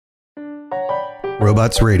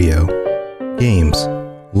Robots Radio. Games,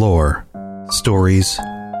 lore, stories,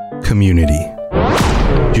 community.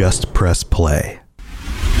 Just press play.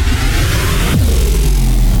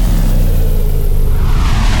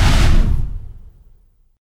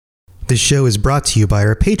 This show is brought to you by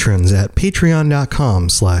our patrons at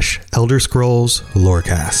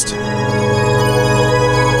patreon.com/ElderScrollsLorecast.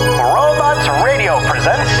 Robots Radio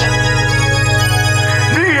presents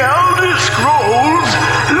The Elder Scrolls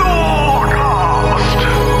Lorecast.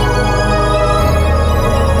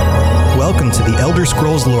 Welcome to the Elder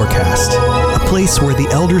Scrolls Lorecast, a place where the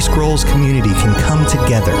Elder Scrolls community can come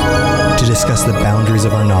together to discuss the boundaries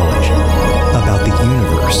of our knowledge about the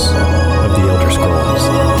universe of the Elder Scrolls.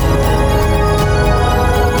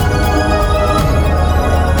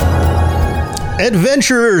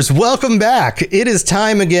 Adventurers, welcome back. It is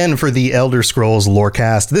time again for the Elder Scrolls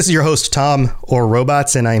Lorecast. This is your host, Tom, or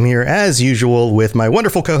Robots, and I'm here as usual with my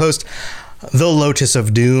wonderful co-host, the Lotus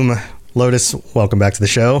of Doom. Lotus, welcome back to the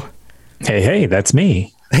show. Hey, that's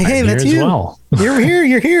me. Hey, that's you. Well. You're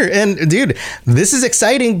here. And dude, this is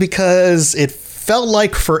exciting because it felt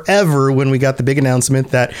like forever when we got the big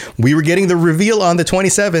announcement that we were getting the reveal on the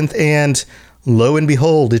 27th, and lo and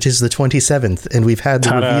behold, it is the 27th, and we've had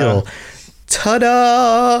the reveal.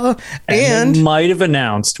 Ta-da! And they might have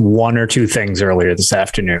announced one or two things earlier this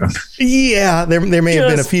afternoon. Yeah, there may have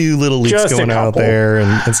been a few little leaks going out there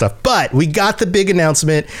and stuff. But we got the big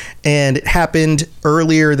announcement, and it happened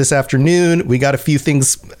earlier this afternoon. We got a few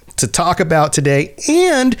things to talk about today,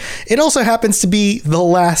 and it also happens to be the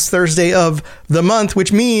last Thursday of the month,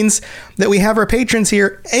 which means that we have our patrons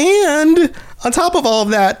here. And on top of all of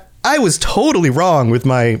that, I was totally wrong with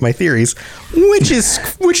my theories, which is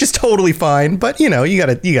totally fine. But you know, you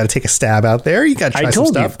gotta take a stab out there. You gotta try some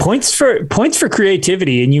stuff. I told you, points for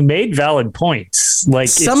creativity, and you made valid points. Like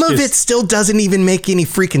some of it still doesn't even make any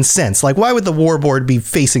freaking sense. Like, why would the warboard be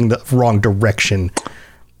facing the wrong direction?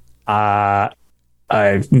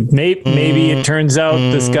 Maybe it turns out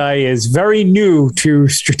this guy is very new to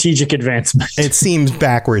strategic advancement. It seems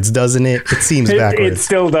backwards, doesn't it? It seems backwards. It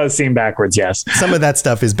still does seem backwards, yes. Some of that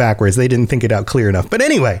stuff is backwards. They didn't think it out clear enough. But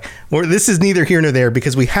anyway, this is neither here nor there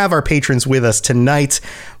because we have our patrons with us tonight.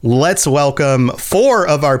 Let's welcome 4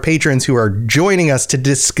 of our patrons who are joining us to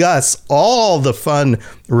discuss all the fun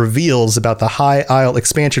reveals about the High Isle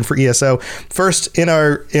expansion for ESO. First, in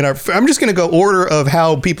our I'm just going to go order of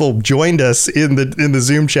how people joined us in the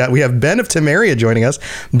Zoom chat. We have Ben of Temeria joining us.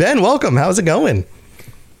 Ben, welcome. How's it going?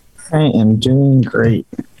 I am doing great.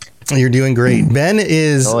 You're doing great. Ben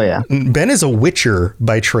is a Witcher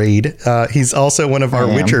by trade. He's also one of our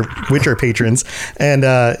Witcher patrons, and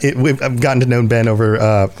I've gotten to know Ben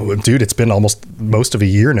over dude. It's been almost most of a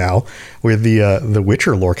year now with the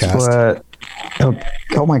Witcher Lorecast. Oh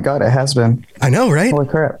my God, it has been. I know, right? Holy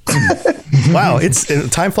crap. Wow,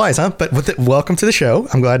 time flies, huh? But welcome to the show.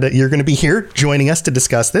 I'm glad that you're going to be here joining us to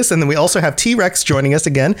discuss this. And then we also have T-Rex joining us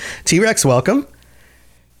again. T-Rex, welcome.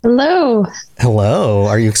 Hello.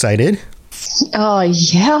 Are you excited? Oh,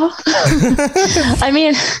 yeah. I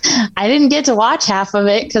mean, I didn't get to watch half of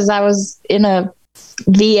it because I was in a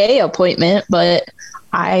VA appointment, but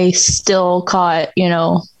I still caught,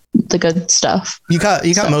 the good stuff. You got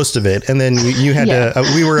most of it, and then you had to.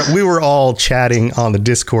 We were all chatting on the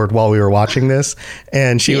Discord while we were watching this,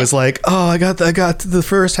 and she was like, "Oh, I got the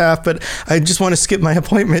first half, but I just want to skip my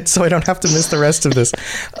appointment so I don't have to miss the rest of this."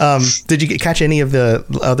 Did you catch any of the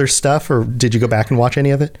other stuff, or did you go back and watch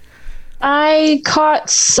any of it? I caught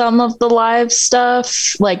some of the live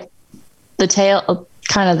stuff, like the tail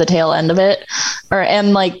end of it,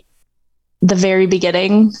 and like the very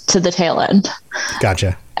beginning to the tail end.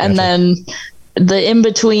 Gotcha. And then the in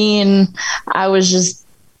between, I was just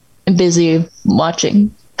busy watching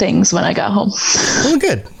things when I got home. Well,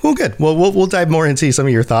 good. Well, we'll dive more into some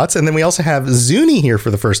of your thoughts, and then we also have Zuni here for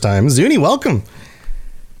the first time. Zuni, welcome.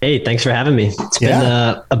 Hey, thanks for having me. It's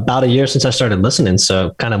been about a year since I started listening,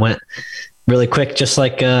 so kind of went really quick, just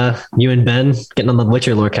like you and Ben getting on the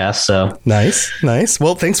Witcher Lorecast. So nice.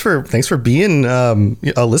 Well, thanks for being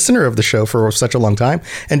a listener of the show for such a long time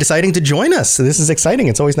and deciding to join us. So this is exciting.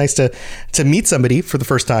 It's always nice to meet somebody for the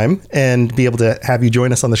first time and be able to have you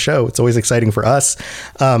join us on the show. It's always exciting for us.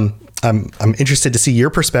 I'm interested to see your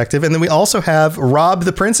perspective, and then we also have Rob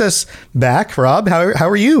the Princess back. Rob, how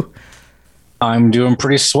are you? I'm doing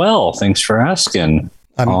pretty swell. Thanks for asking.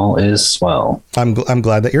 All is swell. I'm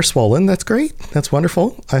glad that you're swollen. That's great. That's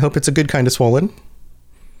wonderful. I hope it's a good kind of swollen.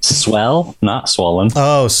 Swell, not swollen.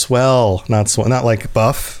 Oh, swell, not swell, not like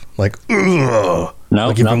buff, like ugh. No,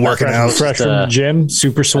 like you've been working out. Fresh from the gym,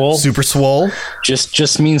 super swole. Super swole.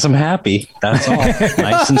 Just means I'm happy. That's all.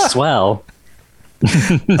 Nice and swell.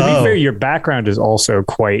 To be fair, your background is also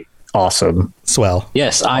quite awesome. Swell.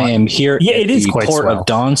 Yes, I am here. Yeah, it is the quite Court swell. of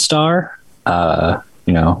Dawnstar.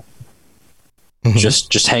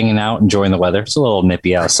 Just hanging out, enjoying the weather. It's a little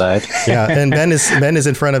nippy outside. Yeah, and Ben is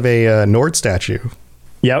in front of a Nord statue.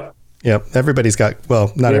 Yep. Yep. Everybody's got,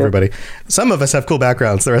 well, not everybody. Some of us have cool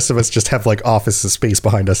backgrounds. The rest of us just have like office space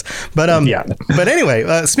behind us. But But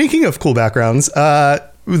anyway, speaking of cool backgrounds,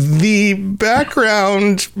 the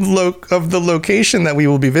background of the location that we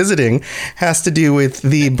will be visiting has to do with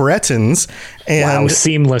the Bretons. And Wow,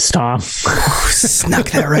 seamless, Tom.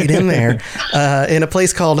 snuck that right in there, in a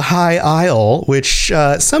place called High Isle, which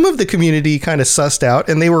some of the community kind of sussed out,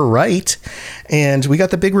 and they were right. And we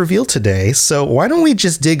got the big reveal today. So why don't we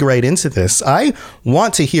just dig right into this? I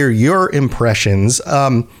want to hear your impressions.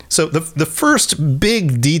 So the first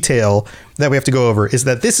big detail that we have to go over is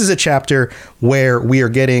that this is a chapter where we are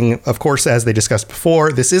getting, of course, as they discussed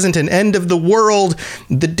before, this isn't an end of the world.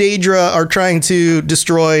 The Daedra are trying to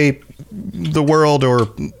destroy the world or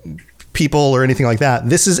people or anything like that.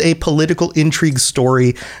 This is a political intrigue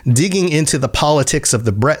story digging into the politics of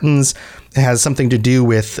the Bretons. It has something to do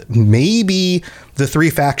with maybe the three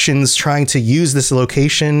factions trying to use this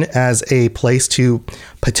location as a place to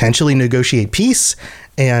potentially negotiate peace,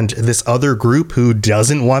 and this other group who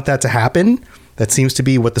doesn't want that to happen. That seems to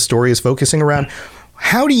be what the story is focusing around.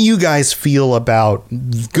 How do you guys feel about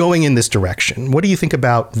going in this direction? What do you think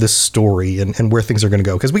about the story and where things are going to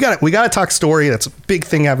go? Because we got to talk story. That's a big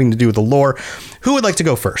thing having to do with the lore. Who would like to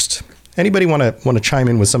go first? Anybody want to chime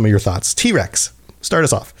in with some of your thoughts? T-Rex, start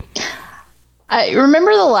us off. I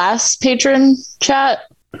remember the last Patron chat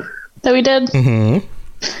that we did, and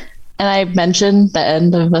I mentioned the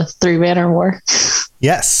end of a 3-banner war.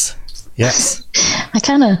 Yes.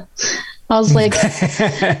 I was like,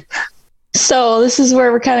 so this is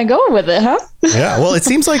where we're kind of going with it, huh? Yeah. Well, it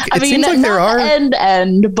seems like there are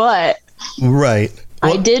end, but right.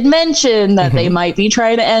 Well, I did mention that they might be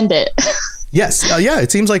trying to end it. Yes. Yeah.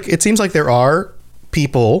 It seems like there are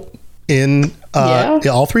people in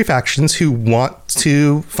all three factions who want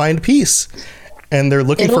to find peace, and they're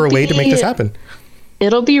looking for a way to make this happen.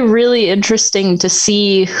 It'll be really interesting to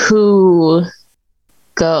see who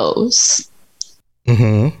goes.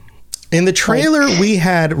 In the trailer, we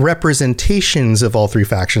had representations of all three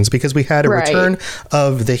factions because we had a return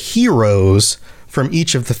of the heroes from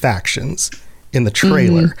each of the factions in the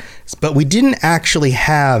trailer, but we didn't actually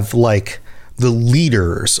have like the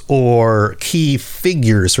leaders or key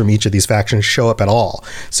figures from each of these factions show up at all.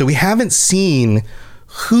 So we haven't seen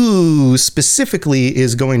who specifically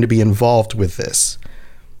is going to be involved with this.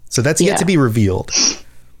 So that's yet to be revealed.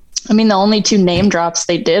 I mean, the only two name drops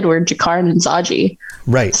they did were Jakarn and Zaji.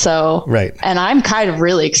 Right. So, and I'm kind of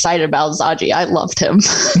really excited about Zaji. I loved him.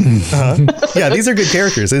 Yeah, these are good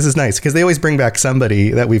characters. This is nice because they always bring back somebody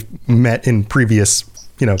that we've met in previous,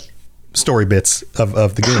 story bits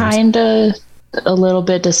of the games. Kind of a little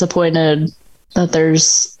bit disappointed that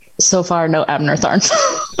there's so far no Abner Tharn.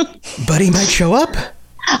 But he might show up.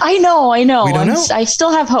 I know. We don't know. I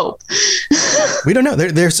still have hope. We don't know.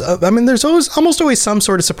 There's almost always some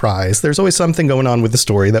sort of surprise. There's always something going on with the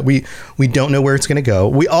story that we don't know where it's going to go.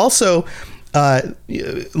 We also,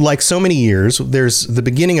 like so many years, there's the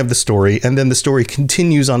beginning of the story, and then the story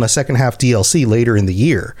continues on a second half DLC later in the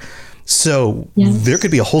year. So there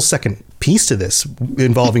could be a whole second piece to this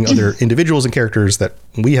involving other individuals and characters that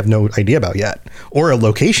we have no idea about yet, or a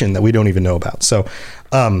location that we don't even know about. So,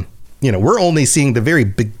 we're only seeing the very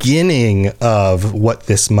beginning of what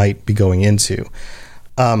this might be going into.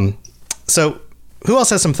 So who else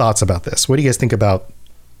has some thoughts about this? What do you guys think about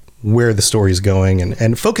where the story is going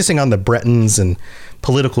and focusing on the Bretons and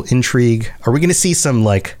political intrigue? Are we going to see some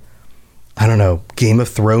Game of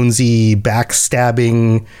Thrones-y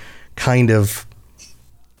backstabbing kind of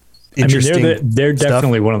interesting they're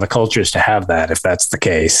definitely one of the cultures to have that, if that's the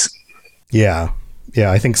case. Yeah,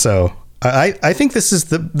 I think so. I think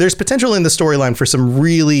there's potential in the storyline for some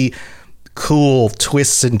really cool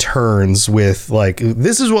twists and turns with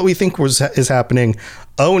this is what we think is happening.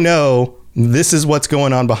 Oh no, this is what's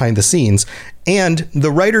going on behind the scenes. And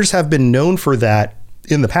the writers have been known for that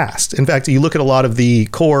in the past. In fact, you look at a lot of the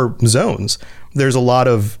core zones, there's a lot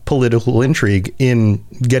of political intrigue in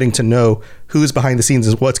getting to know who's behind the scenes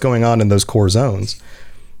and what's going on in those core zones,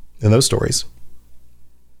 in those stories.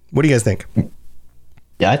 What do you guys think?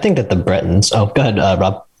 Yeah, I think that the Bretons... Oh, go ahead,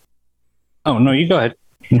 Rob. Oh, no, you go ahead.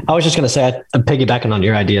 I was just going to say, I'm piggybacking on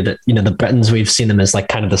your idea that, the Bretons, we've seen them as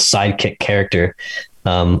kind of the sidekick character,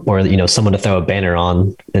 or, someone to throw a banner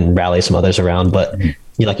on and rally some others around. But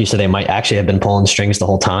like you said, they might actually have been pulling strings the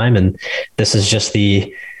whole time. And this is just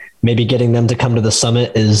the maybe getting them to come to the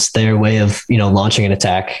summit is their way of, launching an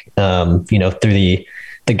attack, through the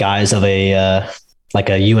guise of a like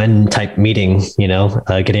a UN type meeting,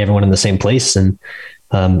 getting everyone in the same place and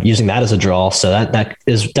using that as a draw. So that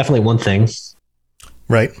is definitely one thing.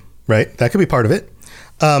 Right. That could be part of it.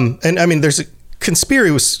 And I mean, there's a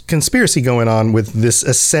conspiracy going on with this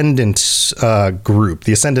Ascendant group.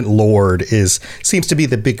 The Ascendant Lord seems to be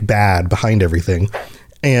the big bad behind everything.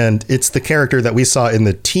 And it's the character that we saw in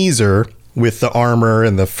the teaser with the armor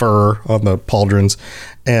and the fur on the pauldrons.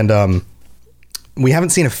 And we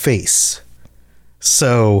haven't seen a face.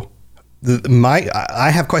 So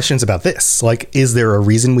I have questions about this. Like, is there a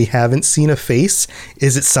reason we haven't seen a face?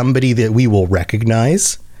 Is it somebody that we will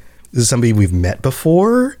recognize? Is it somebody we've met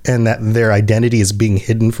before and that their identity is being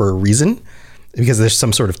hidden for a reason? Because there's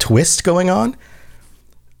some sort of twist going on?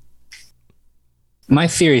 My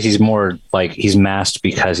theory is he's more like he's masked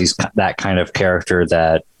because he's that kind of character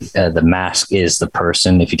that the mask is the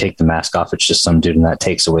person. If you take the mask off, it's just some dude, and that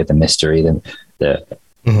takes away the mystery. Then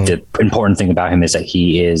the important thing about him is that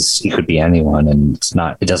he could be anyone, and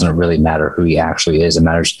it doesn't really matter who he actually is. It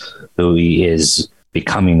matters who he is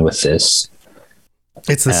becoming with this.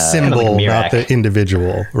 It's the symbol, like not the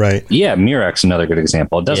individual, right? Yeah, Mirak's another good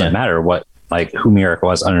example. It doesn't matter who Mirak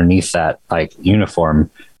was underneath that uniform.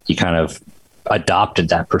 He kind of adopted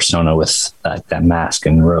that persona with that mask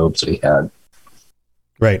and robes that he had.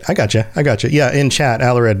 Right. I gotcha. Yeah. In chat,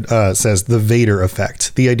 Alared says the Vader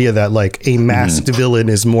effect, the idea that a masked villain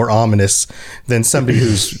is more ominous than somebody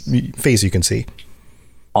whose face you can see.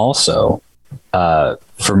 Also,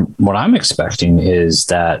 from what I'm expecting is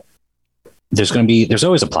that there's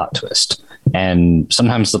always a plot twist, and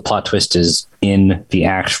sometimes the plot twist is in the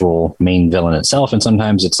actual main villain itself. And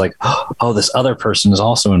sometimes it's like, oh, this other person is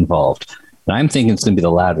also involved. And I'm thinking it's going to be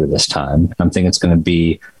the latter this time. I'm thinking it's going to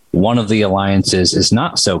be one of the alliances is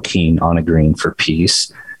not so keen on agreeing for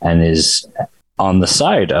peace and is on the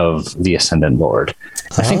side of the Ascendant Lord.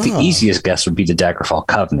 I think the easiest guess would be the Daggerfall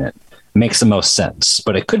Covenant. Makes the most sense,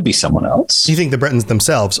 but it could be someone else. Do you think the Bretons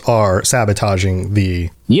themselves are sabotaging the...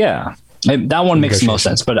 Yeah, that one makes the most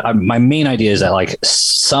sense. But my main idea is that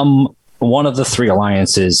one of the three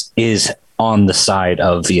alliances is on the side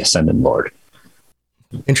of the Ascendant Lord.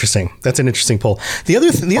 Interesting. That's an interesting poll. The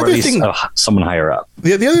other thing, someone higher up.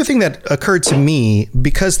 The other thing that occurred to me,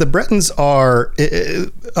 because the Bretons are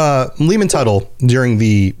Lehman Tuttle during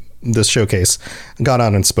the showcase got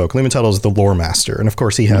on and spoke. Lehman Tuttle is the lore master, and of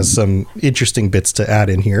course he has some interesting bits to add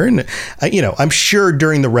in here. And I'm sure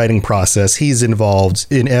during the writing process he's involved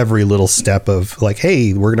in every little step of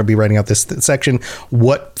hey, we're going to be writing out this section.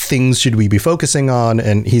 What things should we be focusing on?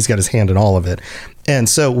 And he's got his hand in all of it. And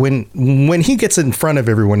so when he gets in front of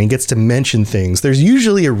everyone, he gets to mention things. There's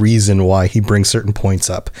usually a reason why he brings certain points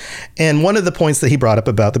up. And one of the points that he brought up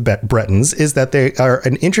about the Bretons is that they are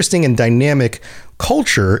an interesting and dynamic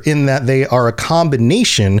culture in that they are a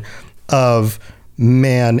combination of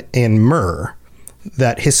man and Mer.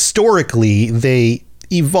 That historically they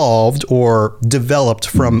evolved or developed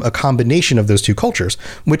from a combination of those two cultures,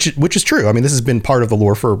 which is true. I mean, this has been part of the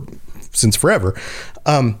lore since forever.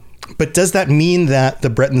 But does that mean that the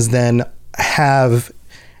Bretons then have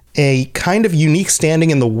a kind of unique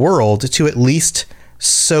standing in the world to at least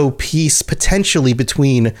sow peace potentially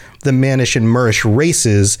between the Manish and Murish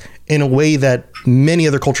races in a way that many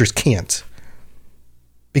other cultures can't?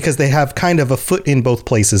 Because they have kind of a foot in both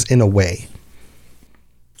places in a way.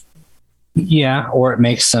 Yeah, or it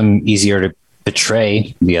makes them easier to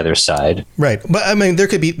betray the other side. Right. But I mean, there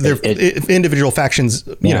could be individual factions,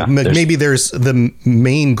 maybe there's the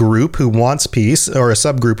main group who wants peace or a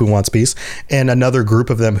subgroup who wants peace and another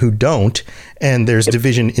group of them who don't. And there's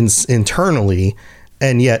division internally.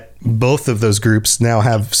 And yet both of those groups now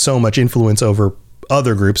have so much influence over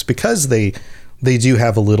other groups because they do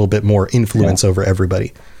have a little bit more influence over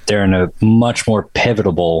everybody. They're in a much more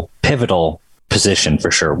pivotal position for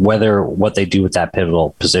sure. Whether what they do with that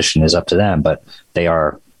pivotal position is up to them, but they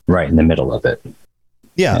are right in the middle of it.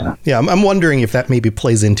 Yeah. I'm wondering if that maybe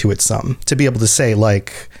plays into it some, to be able to say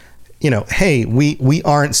hey, we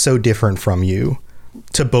aren't so different from you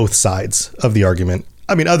to both sides of the argument.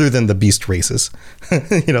 I mean, other than the beast races,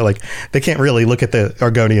 they can't really look at the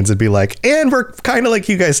Argonians and be like, and we're kind of like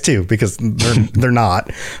you guys too, because they're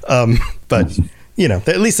not. But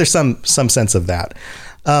at least there's some sense of that.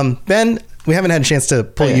 Ben, we haven't had a chance to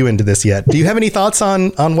pull you into this yet. Do you have any thoughts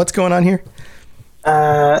on what's going on here?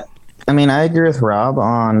 I mean, I agree with Rob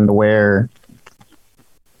on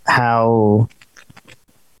how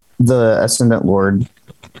the Ascendant Lord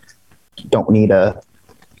don't need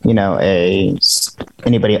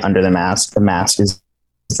anybody under the mask. The mask is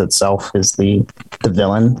itself is the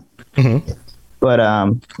villain. But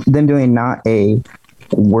them doing not a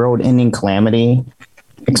world-ending calamity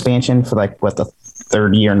expansion for like what the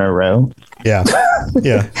third year in a row. Yeah.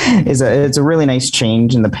 It's a really nice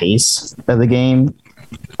change in the pace of the game.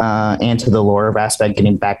 And to the lore of aspect,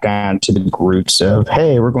 getting back down to the roots of,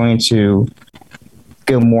 hey, we're going to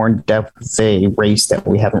go more in depth with a race that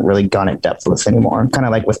we haven't really gone in depth with anymore. Kind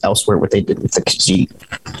of like with Elsewhere, what they did with the Khajiit.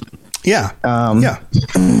 Yeah.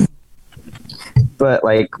 But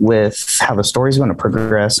like with how the story's going to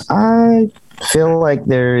progress, I feel like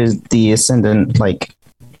there is the Ascendant, like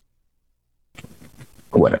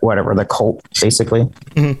whatever, the cult, basically.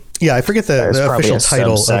 Yeah, I forget the official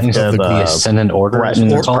title of the Ascendant Order.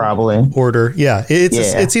 Probably. Order, yeah.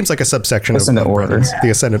 It seems like a subsection Ascendant of Order. The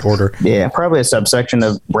Ascendant Order. Yeah, probably a subsection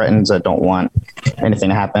of Bretons that don't want anything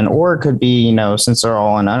to happen. Or it could be, since they're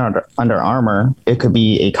all under armor, it could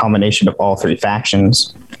be a combination of all three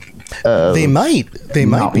factions. They might be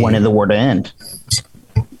wanting the war to end.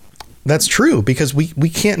 That's true, because we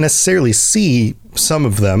can't necessarily see some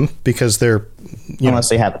of them because they're unless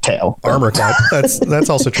they have a tail, armor clad. That's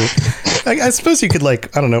also true. I suppose you could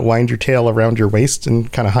wind your tail around your waist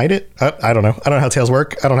and kind of hide it. I don't know. I don't know how tails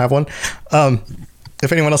work. I don't have one.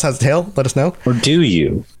 If anyone else has a tail, let us know. Or do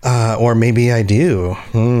you? Or maybe I do.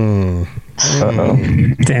 Dun,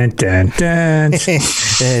 dun, dun.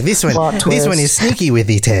 This one is sneaky with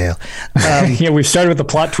the tail. Yeah, we've started with the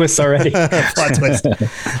plot twists already. Plot twist.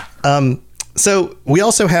 So we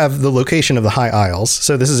also have the location of the High Isles.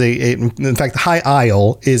 So this is in fact, the High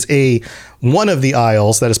Isle is one of the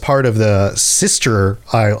isles that is part of the sister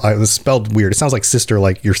isle. It was spelled weird. It sounds like sister,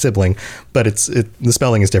 like your sibling, but the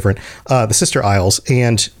spelling is different. The sister isles.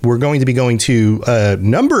 And we're going to be going to a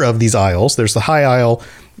number of these isles. There's the High Isle,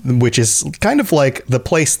 which is kind of like the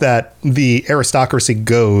place that the aristocracy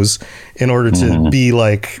goes in order to be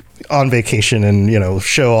like on vacation and,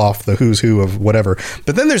 show off the who's who of whatever.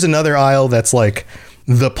 But then there's another isle that's like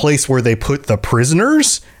the place where they put the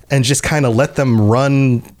prisoners and just kind of let them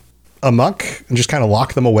run amok and just kind of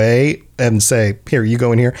lock them away and say, here, you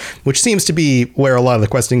go in here, which seems to be where a lot of the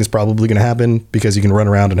questing is probably going to happen, because you can run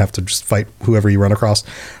around and have to just fight whoever you run across.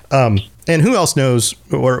 And who else knows,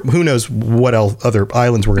 or who knows what other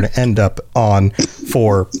islands we're going to end up on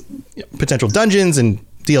for potential dungeons and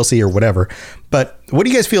DLC or whatever. But what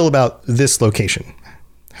do you guys feel about this location?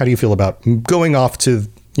 How do you feel about going off to,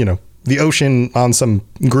 the ocean on some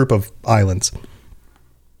group of islands?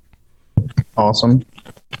 Awesome.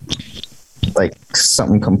 Like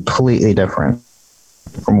something completely different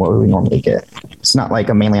from what we normally get. It's not like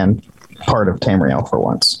a mainland part of Tamriel for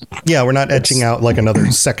once. Yeah, we're not edging out like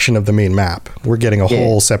another section of the main map. We're getting a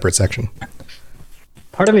whole separate section.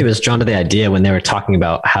 Part of me was drawn to the idea when they were talking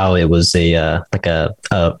about how it was a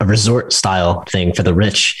resort style thing for the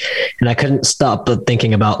rich, and I couldn't stop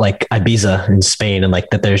thinking about like Ibiza in Spain, and like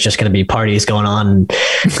that there's just going to be parties going on.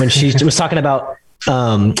 When she was talking about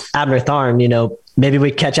Abner Tharn, maybe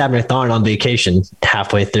we catch Abner Tharn on vacation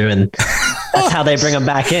halfway through, and that's how they bring him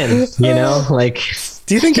back in. Like.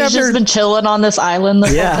 Do you think he's just been chilling on this island the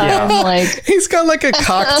whole time? Yeah. Like he's got like a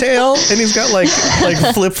cocktail and he's got like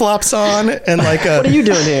flip flops on and like what are you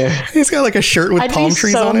doing here? He's got like a shirt with palm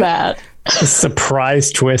trees on mad. it. A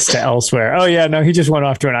surprise twist to Elsewhere. Oh yeah, no, he just went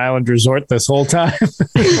off to an island resort this whole time.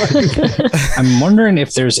 I'm wondering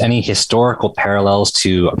if there's any historical parallels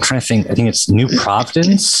to. I'm trying to think. I think it's New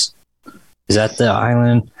Providence. Is that the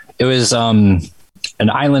island? It was an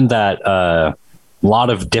island that a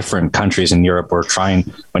lot of different countries in Europe were trying,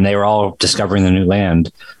 when they were all discovering the new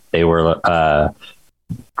land, they were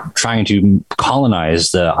trying to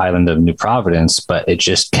colonize the island of New Providence, but it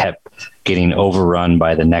just kept getting overrun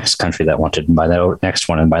by the next country that wanted, and by the next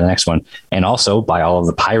one, and by the next one, and also by all of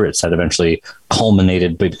the pirates that eventually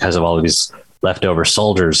culminated because of all of these leftover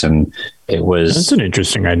soldiers. And it was, that's an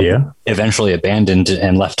interesting idea, eventually abandoned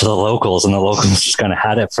and left to the locals, and the locals just kind of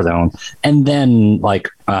had it for their own. And then like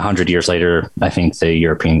 100 years later, I think the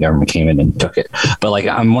European government came in and took it. But like,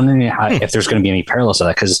 I'm wondering if there's going to be any parallels to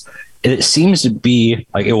that, because it seems to be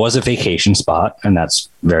like it was a vacation spot, and that's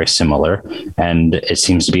very similar. And it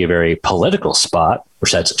seems to be a very political spot,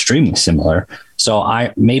 which that's extremely similar. So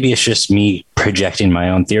maybe it's just me projecting my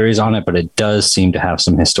own theories on it, but it does seem to have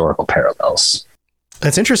some historical parallels.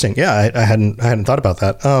 That's interesting. Yeah, I hadn't thought about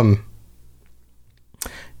that.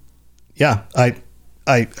 Yeah,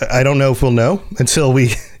 I don't know if we'll know until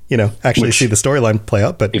we actually see the storyline play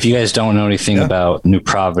out. But if you guys don't know anything about New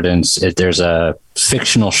Providence, there's a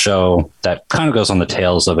fictional show that kind of goes on the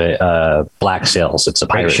tails of it. Black Sails. It's a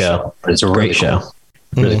pirate show, but it's a great show.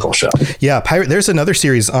 Really cool show. Yeah, there's another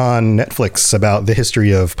series on Netflix about the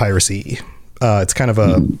history of piracy. It's kind of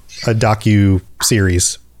a docu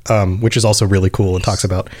series which is also really cool and talks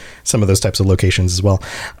about some of those types of locations as well.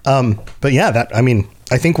 But yeah,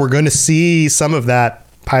 I think we're going to see some of that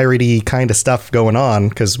piratey kind of stuff going on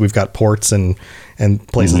because we've got ports and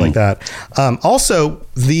places like that. Also,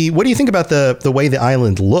 what do you think about the way the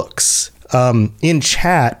island looks? In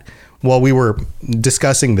chat, while we were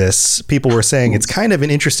discussing this, people were saying it's kind of an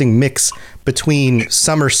interesting mix between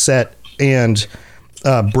Somerset and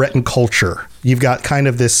Breton culture. You've got kind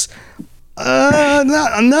of this I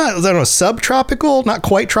don't know, subtropical, not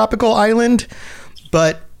quite tropical island,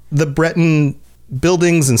 but the Breton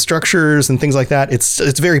buildings and structures and things like that, it's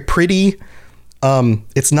very pretty.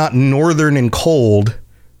 It's not northern and cold,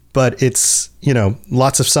 but it's,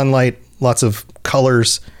 lots of sunlight, lots of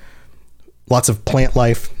colors, lots of plant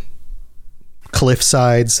life, cliff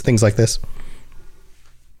sides, things like this.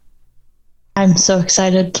 I'm so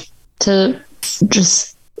excited to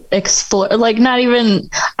just explore,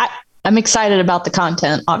 I'm excited about the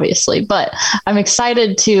content, obviously, but I'm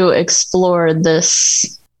excited to explore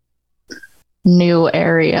this new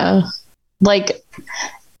area.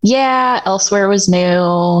 Elsewhere was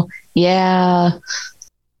new. Yeah.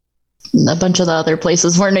 A bunch of the other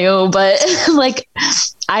places were new, but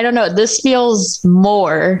I don't know. This feels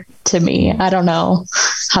more to me. I don't know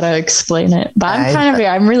how to explain it, but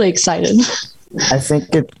I'm really excited. I think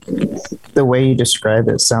the way you describe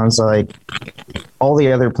it sounds like all the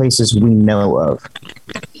other places we know of.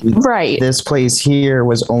 Right. This place here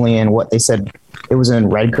was only in what they said. It was in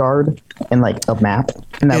Redguard and a map,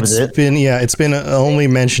 and that was it. It's been only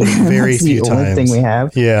mentioned very few times. The only thing we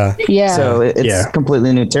have. Yeah. So it's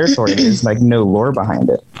completely new territory. There's no lore behind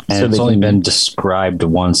it. And so it's only been described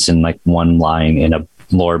once in one line in a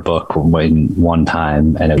lore book one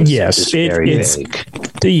time, and it was just very vague.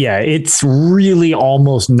 Yeah, it's really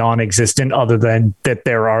almost non-existent other than that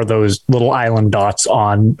there are those little island dots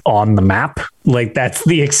on the map. That's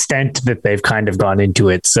the extent that they've kind of gone into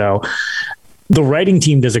it. So the writing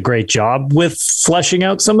team does a great job with fleshing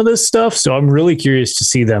out some of this stuff. So I'm really curious to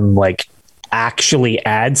see them actually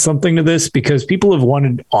add something to this, because people have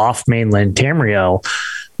wanted off mainland Tamriel,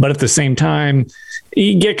 but at the same time,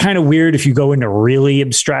 you get kind of weird if you go into really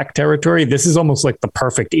abstract territory. This is almost like the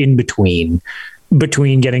perfect in between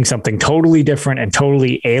getting something totally different and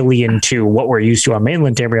totally alien to what we're used to on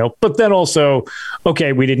mainland Tamriel. But then also,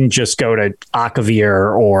 okay, we didn't just go to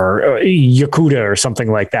Akavir or Yakuta or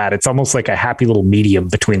something like that. It's almost like a happy little medium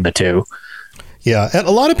between the two. Yeah. And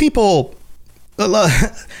a lot of people,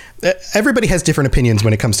 everybody has different opinions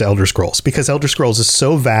when it comes to Elder Scrolls, because Elder Scrolls is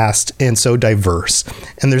so vast and so diverse.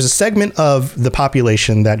 And there's a segment of the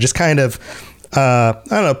population that just kind of,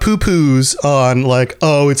 poo-poos on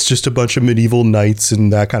it's just a bunch of medieval knights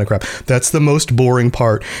and that kind of crap. That's the most boring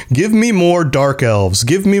part. Give me more dark elves.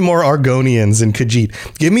 Give me more Argonians and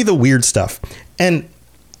Khajiit. Give me the weird stuff. And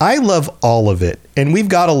I love all of it. And we've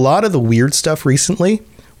got a lot of the weird stuff recently,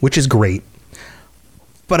 which is great.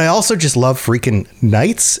 But I also just love freaking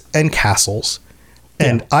knights and castles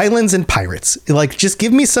and islands and pirates. Just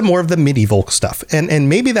give me some more of the medieval stuff. And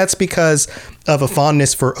maybe that's because of a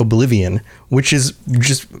fondness for Oblivion, which is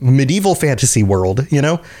just medieval fantasy world,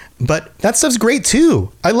 but that stuff's great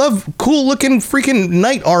too. I love cool looking freaking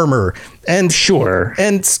knight armor and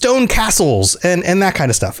and stone castles and that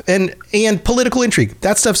kind of stuff and political intrigue.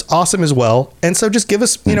 That stuff's awesome as well. And so just give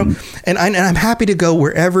us, and I'm happy to go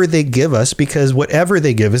wherever they give us, because whatever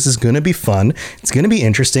they give us is going to be fun. It's going to be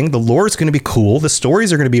interesting. The lore is going to be cool. The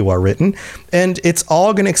stories are going to be well written, and it's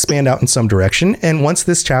all going to expand out in some direction. And once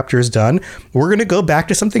this chapter is done, we're going to go back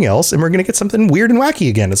to something else, and we're going to get something weird and wacky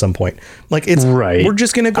again at some point. We're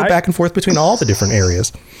just going to go back and forth between all the different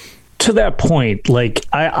areas. To that point,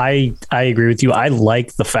 I agree with you. I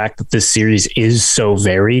like the fact that this series is so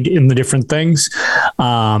varied in the different things.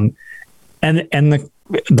 And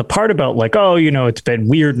the part about it's been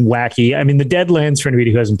weird and wacky. I mean, the Deadlands, for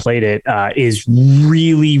anybody who hasn't played it, is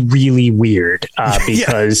really, really weird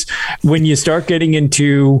because when you start getting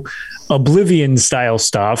into Oblivion style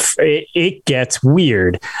stuff, it gets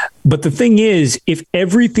weird. But the thing is, if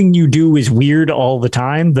everything you do is weird all the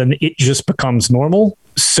time, then it just becomes normal.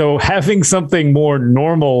 So having something more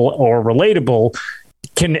normal or relatable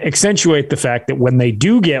can accentuate the fact that when they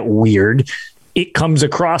do get weird, it comes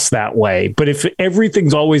across that way. But if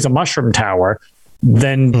everything's always a mushroom tower,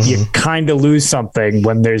 then you kind of lose something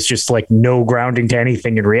when there's just no grounding to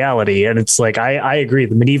anything in reality. And it's I agree.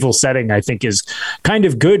 The medieval setting, I think, is kind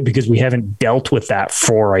of good because we haven't dealt with that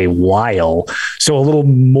for a while. So a little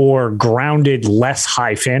more grounded, less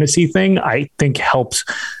high fantasy thing, I think, helps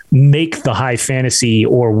make the high fantasy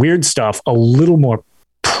or weird stuff a little more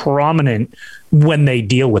prominent when they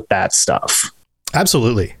deal with that stuff.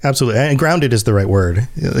 Absolutely. And grounded is the right word.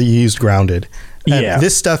 You used grounded. And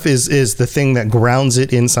this stuff is the thing that grounds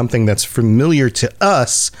it in something that's familiar to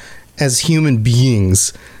us as human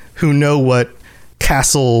beings who know what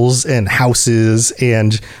castles and houses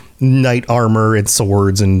and knight armor and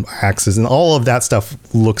swords and axes and all of that stuff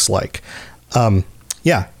looks like.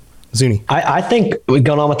 Zuni. I think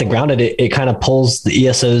going on with the grounded, it kind of pulls the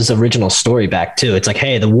ESO's original story back too. It's like,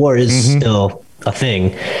 hey, the war is still a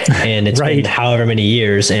thing, and it's been however many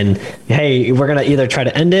years, and hey, we're gonna either try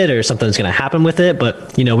to end it or something's gonna happen with it.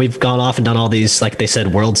 But we've gone off and done all these, like they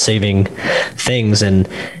said, world-saving things, and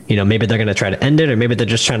maybe they're gonna try to end it, or maybe they're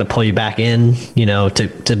just trying to pull you back in,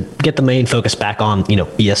 to get the main focus back on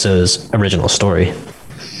ESO's original story.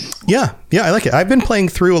 Yeah, I like it. I've been playing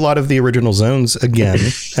through a lot of the original zones again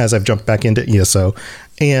as I've jumped back into ESO.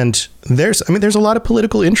 And there's a lot of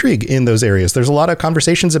political intrigue in those areas. There's a lot of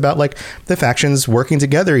conversations about like the factions working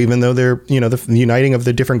together, even though they're, the uniting of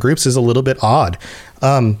the different groups is a little bit odd.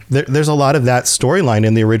 There's a lot of that storyline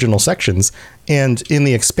in the original sections. And in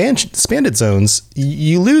the expanded zones,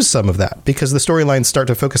 you lose some of that because the storylines start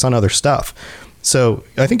to focus on other stuff. So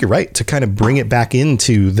I think you're right to kind of bring it back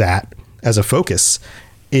into that as a focus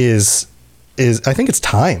is I think it's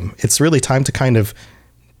time. It's really time to kind of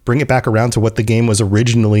bring it back around to what the game was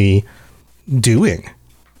originally doing.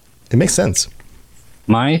 It makes sense.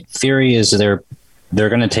 My theory is they're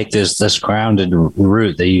going to take this grounded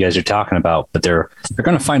route that you guys are talking about, but they're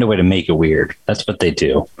going to find a way to make it weird. That's what they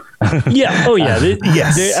do. Yeah. Oh, yeah.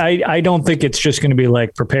 Yes. I don't think it's just going to be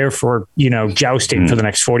like prepare for, jousting for the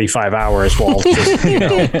next 45 hours while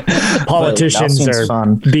just, politicians are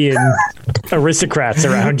being aristocrats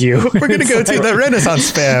around you. We're going to go to the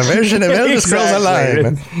Renaissance Fair version of Elder Scrolls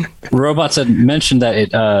Online. Robots had mentioned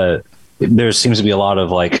that there seems to be a lot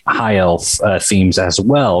of like high elf themes as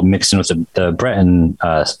well, mixed in with the Breton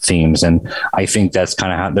themes. And I think that's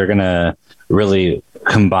kind of how they're going to really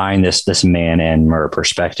combine this man and Mer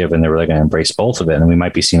perspective, and they're really going to embrace both of it. And we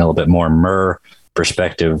might be seeing a little bit more Mer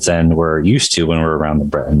perspective than we're used to when we're around the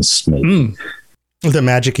Bretons, maybe. The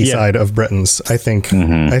magic-y side of Bretons. I think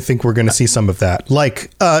we're going to see some of that. Like,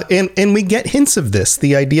 and we get hints of this,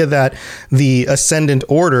 the idea that the Ascendant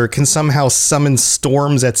Order can somehow summon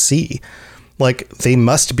storms at sea. Like, they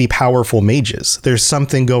must be powerful mages. There's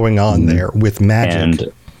something going on there with magic.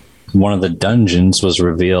 And one of the dungeons was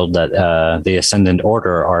revealed that the Ascendant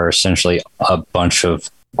Order are essentially a bunch of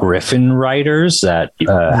Griffin riders that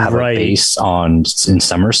have a base in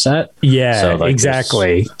Somerset. Yeah, so, like,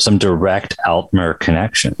 exactly. Some direct Altmer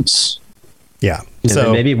connections. Yeah. And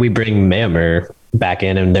so maybe we bring Maemir back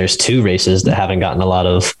in, and there's two races that haven't gotten a lot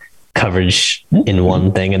of coverage in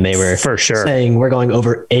one thing, and they were for sure saying we're going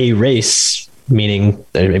over a race, meaning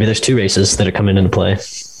maybe there's two races that are coming into play.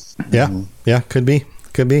 Yeah, could be.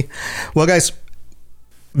 Well, guys,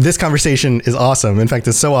 this conversation is awesome. In fact,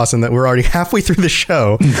 it's so awesome that we're already halfway through the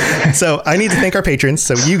show. So I need to thank our patrons,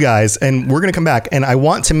 so you guys, and we're going to come back. And I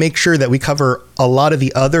want to make sure that we cover a lot of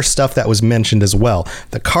the other stuff that was mentioned as well.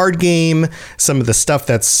 The card game, some of the stuff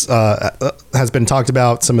that's has been talked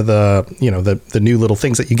about, some of the, the new little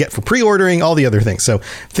things that you get for pre-ordering, all the other things. So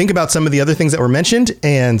think about some of the other things that were mentioned,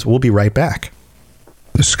 and we'll be right back.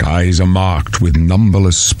 The skies are marked with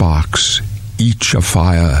numberless sparks, each a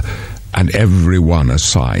fire, and every one a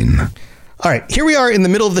sign. All right, here we are in the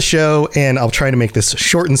middle of the show, and I'll try to make this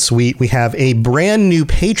short and sweet. We have a brand new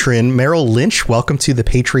patron, Merrill Lynch. Welcome to the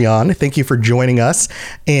Patreon. Thank you for joining us.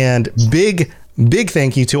 And big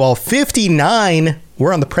thank you to all 59.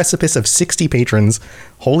 We're on the precipice of 60 patrons.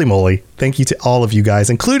 Holy moly. Thank you to all of you guys,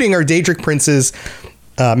 including our Daedric Princes,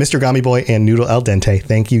 Mr. Gummy Boy and Noodle Al Dente.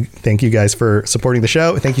 Thank you guys for supporting the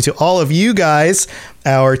show. Thank you to all of you guys,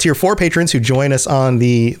 our tier 4 patrons who join us on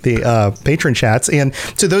the patron chats. And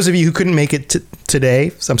to those of you who couldn't make it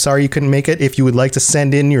today, I'm sorry you couldn't make it. If you would like to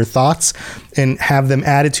send in your thoughts and have them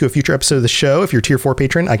added to a future episode of the show, if you're tier 4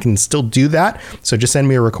 patron, I can still do that. So just send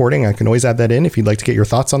me a recording. I can always add that in if you'd like to get your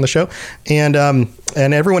thoughts on the show. And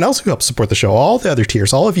everyone else who helps support the show, all the other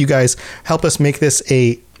tiers, all of you guys help us make this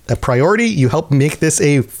a priority. You help make this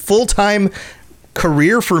a full-time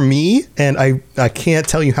career for me, and I can't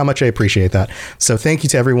tell you how much I appreciate that. So thank you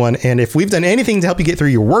to everyone. And if we've done anything to help you get through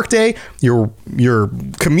your workday, your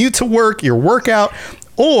commute to work, your workout,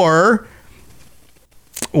 or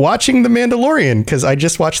watching The Mandalorian, because I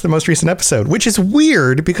just watched the most recent episode, which is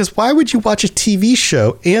weird because why would you watch a TV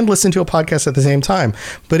show and listen to a podcast at the same time?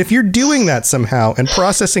 But if you're doing that somehow and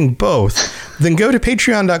processing both, then go to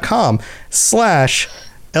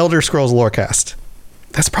patreon.com/Elder Scrolls Lorecast.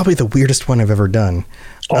 That's probably the weirdest one I've ever done.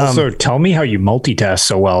 Also, tell me how you multitask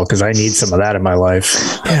so well, because I need some of that in my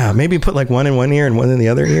life. Yeah, maybe put like one in one ear and one in the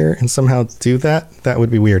other ear and somehow do that. That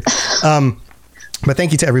would be weird. But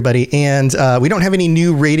thank you to everybody. And we don't have any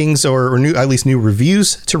new ratings or new, at least new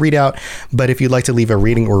reviews to read out. But if you'd like to leave a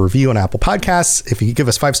rating or review on Apple Podcasts, if you could give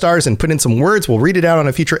us 5 stars and put in some words, we'll read it out on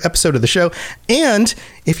a future episode of the show. And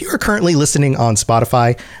if you are currently listening on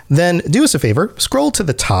Spotify, then do us a favor, scroll to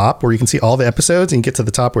the top where you can see all the episodes, and you get to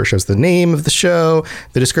the top where it shows the name of the show,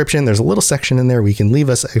 the description. There's a little section in there where you can leave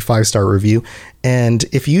us a 5-star review. And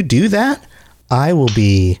if you do that, I will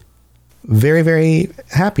be very, very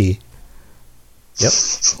happy. Yep.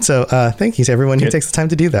 So thank you to everyone who takes the time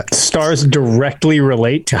to do that. Stars directly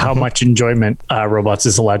relate to how much enjoyment Robots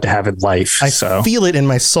is allowed to have in life. I feel it in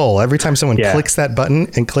my soul every time someone clicks that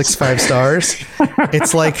button and clicks 5 stars.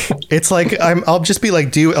 It's like I'll just be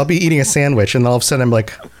like, I'll be eating a sandwich, and all of a sudden I'm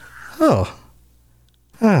like,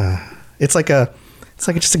 it's like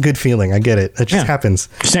just a good feeling. I get it. It just happens.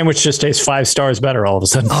 Your sandwich just tastes 5 stars better all of a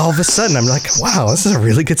sudden. All of a sudden I'm like, wow, this is a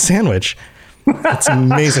really good sandwich. It's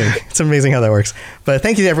amazing. It's amazing how that works. But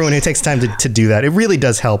thank you to everyone who takes time to do that. It really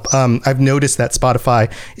does help. I've noticed that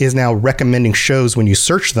Spotify is now recommending shows when you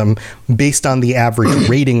search them based on the average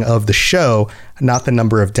rating of the show, not the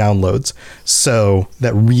number of downloads. So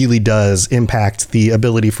that really does impact the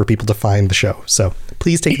ability for people to find the show. So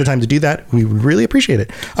please take the time to do that. We would really appreciate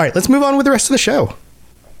it. All right, let's move on with the rest of the show.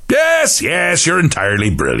 Yes, you're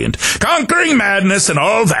entirely brilliant. Conquering madness and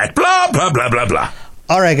all that. Blah, blah, blah, blah, blah.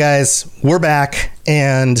 All right, guys, we're back,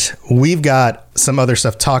 and we've got some other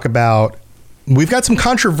stuff to talk about. We've got some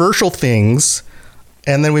controversial things,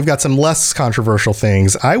 and then we've got some less controversial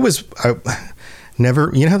things. I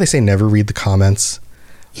never, you know how they say never read the comments?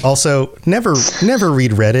 Also, never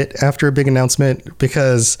read Reddit after a big announcement,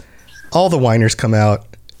 because all the whiners come out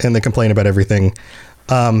and they complain about everything.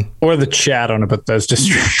 Or the chat on a Bethesda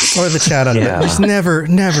stream. Or the chat on it. Just never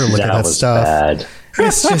look at that stuff. Bad.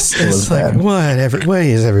 It's just, it's like, what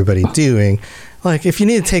is everybody doing? Like, if you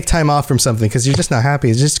need to take time off from something because you're just not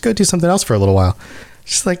happy, just go do something else for a little while.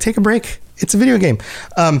 Just like take a break. It's a video game.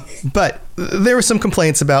 But there were some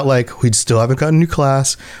complaints about like, we still haven't gotten a new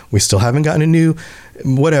class. We still haven't gotten a new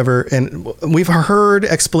whatever. And we've heard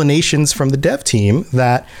explanations from the dev team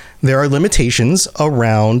that there are limitations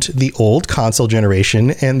around the old console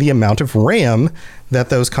generation and the amount of RAM that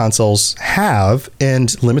those consoles have,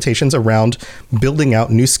 and limitations around building out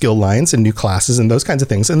new skill lines and new classes and those kinds of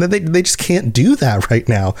things. And that they just can't do that right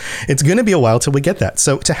now. It's going to be a while till we get that.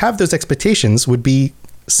 So to have those expectations would be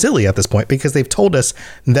silly at this point, because they've told us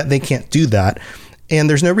that they can't do that. And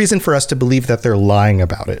there's no reason for us to believe that they're lying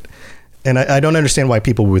about it. And I don't understand why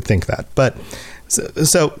people would think that. But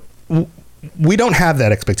so we don't have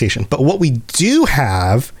that expectation. But what we do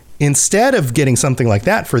have, instead of getting something like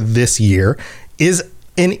that for this year, is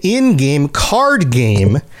an in-game card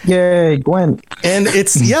game. Yay, Gwent. And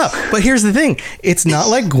it's, but here's the thing. It's not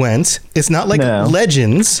like Gwent. It's not like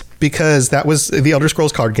Legends, because that was the Elder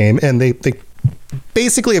Scrolls card game, and they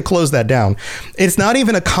basically have closed that down. It's not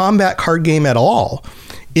even a combat card game at all.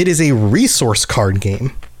 It is a resource card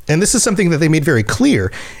game. And this is something that they made very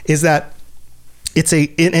clear, is that it's and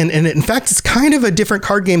in fact, it's kind of a different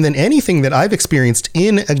card game than anything that I've experienced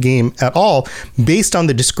in a game at all, based on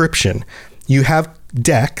the description. You have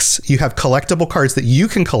decks, you have collectible cards that you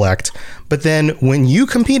can collect, but then when you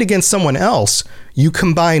compete against someone else, you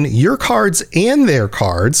combine your cards and their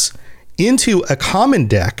cards into a common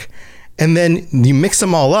deck, and then you mix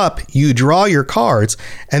them all up, you draw your cards,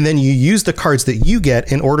 and then you use the cards that you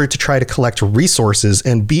get in order to try to collect resources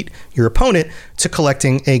and beat your opponent to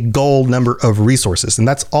collecting a goal number of resources. And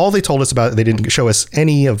that's all they told us about it. They didn't show us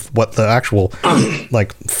any of what the actual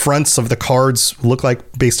like fronts of the cards look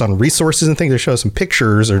like based on resources and things. They show us some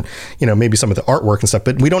pictures, or, you know, maybe some of the artwork and stuff,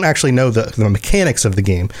 but we don't actually know the mechanics of the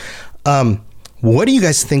game. What do you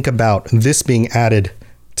guys think about this being added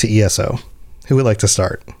to ESO? Who would like to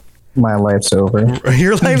start? My life's over.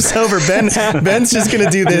 Your life's over. Ben's just going to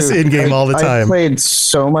do this in game all the time. I played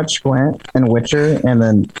so much Gwent and Witcher, and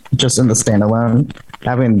then just in the standalone,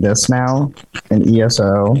 having this now in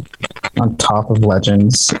ESO on top of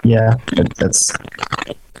Legends. Yeah,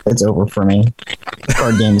 it's over for me.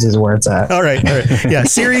 Card games is where it's at. All right. Yeah,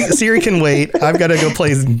 Siri can wait. I've got to go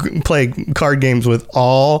play card games with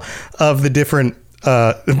all of the different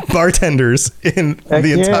bartenders in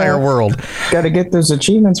the entire world. Got to get those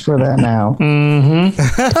achievements for that now.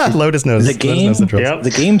 Mm-hmm. Lotus knows the game.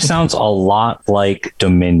 The game sounds a lot like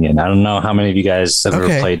Dominion. I don't know how many of you guys have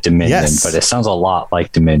ever played Dominion, but it sounds a lot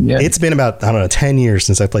like Dominion. It's been about 10 years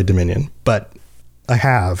since I played Dominion, but I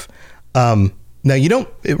have. Now you don't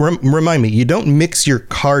remind me. You don't mix your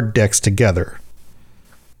card decks together.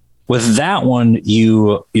 With that one,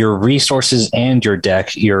 your resources and your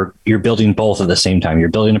deck, you're building both at the same time. You're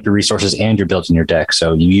building up your resources and you're building your deck.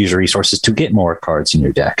 So you use your resources to get more cards in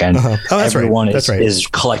your deck, and everyone is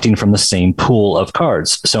collecting from the same pool of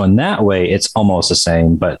cards. So in that way, it's almost the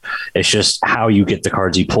same, but it's just how you get the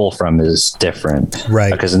cards you pull from is different,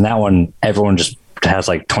 right? Because in that one, everyone just has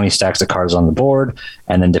like 20 stacks of cards on the board,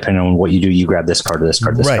 and then depending on what you do, you grab this card or this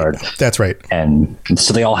card, this card. That's right. And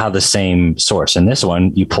so they all have the same source. In this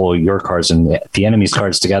one, you pull your cards and the enemy's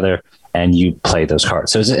cards together, and you play those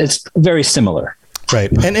cards. So it's very similar.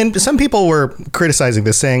 Right. And some people were criticizing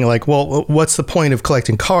this, saying like, well, what's the point of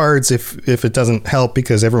collecting cards if it doesn't help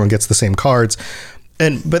because everyone gets the same cards?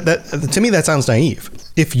 But that, to me, that sounds naive.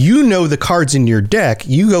 If you know the cards in your deck,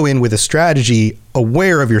 you go in with a strategy,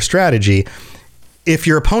 aware of your strategy. If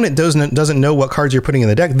your opponent doesn't know what cards you're putting in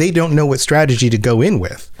the deck, they don't know what strategy to go in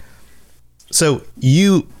with. So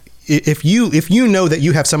if you know that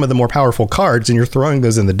you have some of the more powerful cards and you're throwing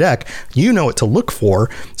those in the deck, you know what to look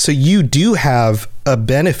for. So you do have a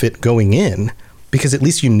benefit going in because at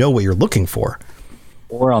least you know what you're looking for.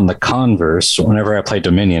 Or on the converse, whenever I play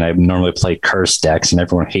Dominion, I normally play curse decks and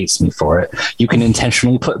everyone hates me for it. You can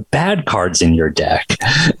intentionally put bad cards in your deck.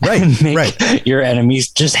 Right. And make your enemies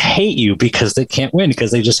just hate you because they can't win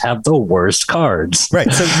because they just have the worst cards.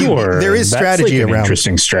 Right. So there is strategy around.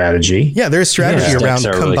 Interesting strategy. Yeah, there's strategy around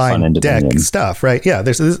combined really deck stuff. Right. Yeah.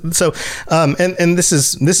 This is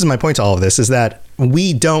my point to all of this is that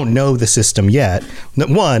we don't know the system yet.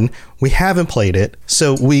 One, we haven't played it.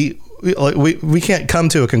 So we can't come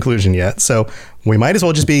to a conclusion yet. So we might as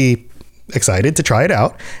well just be excited to try it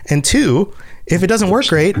out. And two, if it doesn't work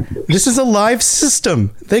great, this is a live system.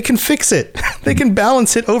 They can fix it. They can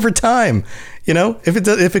balance it over time. You know,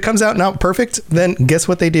 if it comes out not perfect, then guess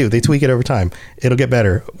what they do? They tweak it over time. It'll get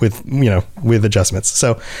better with adjustments.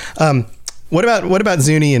 So, what about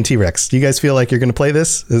Zuni and T-Rex? Do you guys feel like you're going to play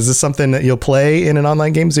this? Is this something that you'll play in an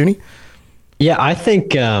online game, Zuni? Yeah, I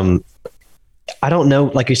think, I don't know,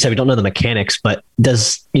 like you said, we don't know the mechanics, but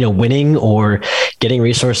does, winning or getting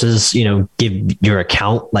resources, give your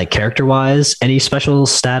account like character wise any special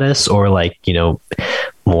status or like,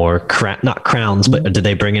 more not crowns, but did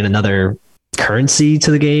they bring in another currency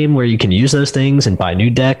to the game where you can use those things and buy new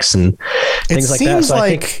decks and things like that? So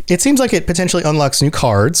it seems like it potentially unlocks new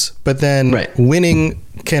cards, but then winning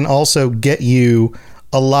can also get you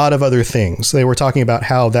a lot of other things. They were talking about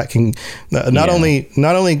how that can not only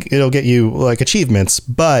it'll get you like achievements,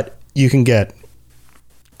 but you can get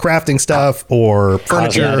crafting stuff or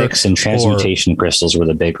furniture. Cosmetics and transmutation crystals were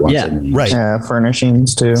the big ones. Yeah, right. Yeah,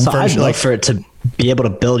 furnishings too. So I'd like for it to be able to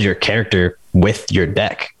build your character with your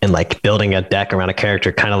deck and like building a deck around a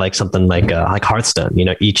character, kind of like something like Hearthstone.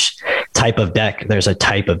 Each type of deck, there's a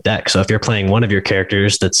type of deck. So if you're playing one of your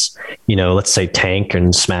characters that's, let's say tank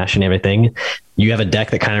and smash and everything, you have a deck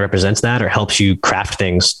that kind of represents that or helps you craft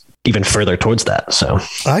things even further towards that. So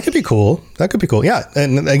that could be cool. Yeah.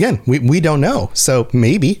 And again, we don't know. So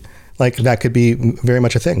maybe like that could be very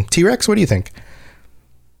much a thing. T-Rex, what do you think?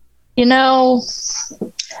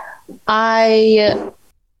 I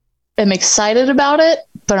am excited about it,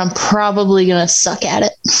 but I'm probably going to suck at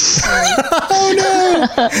it. Oh no.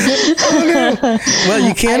 Well,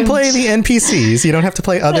 you can play the NPCs. You don't have to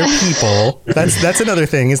play other people. That's another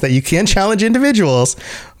thing is that you can challenge individuals,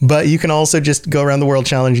 but you can also just go around the world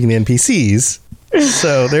challenging the NPCs.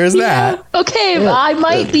 So there's that. Okay, yeah. I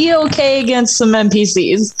might be okay against some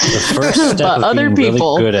NPCs. The first step but of other being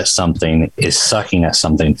people really good at something is sucking at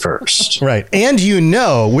something first. Right. And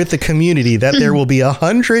with the community that there will be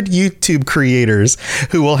 100 YouTube creators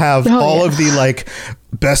who will have all of the like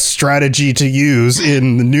best strategy to use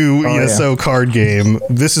in the new ESO card game.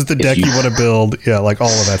 This is the deck you want to build. Yeah, like all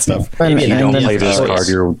of that stuff. If you don't play this card,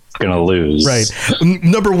 you're going to lose. Right.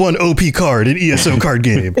 Number 1 OP card in ESO card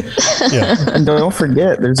game. Yeah. And don't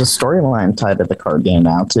forget, there's a storyline tied to the card game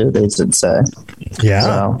now, too, they should say. Yeah.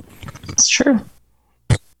 So. It's true.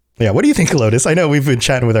 Yeah. What do you think, Lotus? I know we've been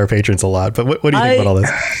chatting with our patrons a lot, but what do you think about all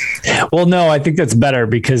this? Well, no, I think that's better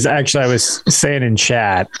because actually I was saying in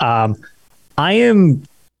chat, I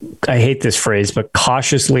hate this phrase, but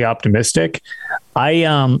cautiously optimistic. I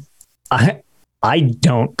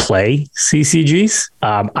don't play CCGs.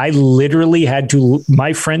 I literally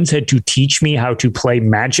my friends had to teach me how to play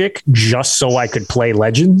Magic just so I could play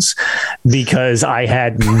Legends because I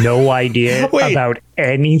had no idea about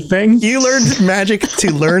anything. You learned Magic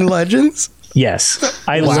to learn Legends? Yes,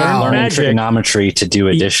 I Learning learned magic. trigonometry to do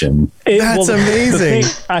addition. That's amazing.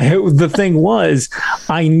 The thing was,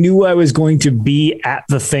 I knew I was going to be at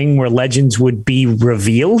the thing where Legends would be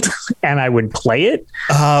revealed, and I would play it.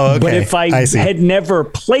 Oh, okay. But if I had never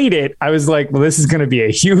played it, I was like, well, this is going to be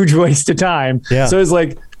a huge waste of time. Yeah. So I was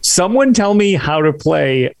like, someone tell me how to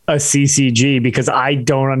play a CCG because I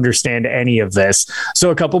don't understand any of this. So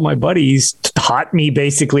a couple of my buddies taught me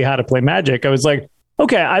basically how to play Magic. I was like,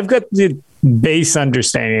 okay, I've got the base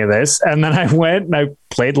understanding of this. And then I went and I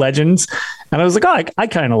played Legends and I was like, oh, I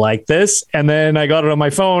kind of like this. And then I got it on my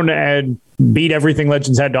phone and beat everything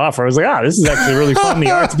Legends had to offer. I was like, this is actually really fun. The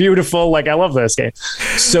art's beautiful. Like, I love this game.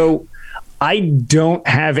 So I don't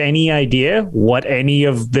have any idea what any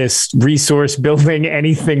of this resource building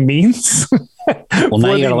anything means. Well,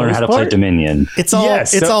 now you got to learn how to play Dominion. It's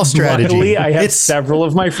all strategy. Luckily, I have several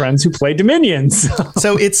of my friends who play Dominions.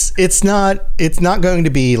 So it's not going to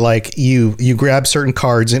be like you grab certain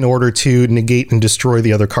cards in order to negate and destroy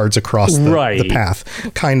the other cards across the path,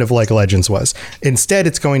 kind of like Legends was. Instead,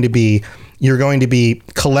 it's going to be you're going to be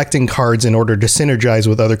collecting cards in order to synergize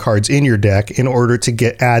with other cards in your deck in order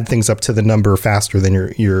to add things up to the number faster than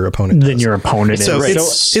your opponent. So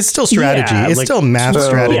it's still strategy. Yeah, it's still math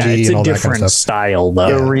strategy. Yeah, it's and all a that different kind of style,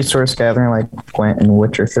 though. The resource gathering like Gwent in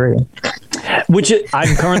Witcher 3. Which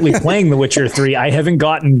I'm currently playing The Witcher 3. I haven't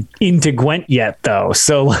gotten into Gwent yet, though.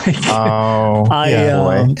 So like,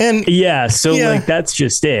 like that's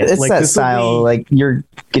just it. It's like that style. Like you're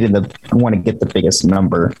want to get the biggest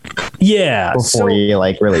number. Yeah. Before you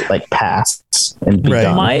really pass and be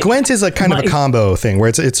done. Gwent is a kind of a combo thing where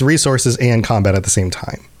it's resources and combat at the same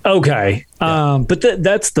time. Okay. But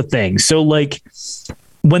that's the thing. So like,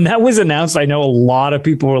 when that was announced, I know a lot of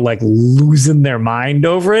people were like losing their mind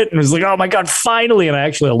over it. And it was like, oh my God, finally. And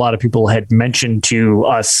a lot of people had mentioned to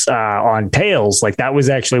us on Tales, like that was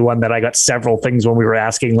actually one that I got several things when we were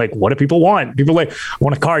asking, like, what do people want? People were like, I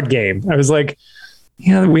want a card game. I was like,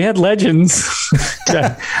 we had Legends.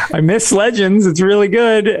 I miss Legends. It's really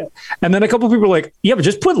good. And then a couple of people were like, yeah, but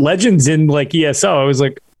just put Legends in like ESO. I was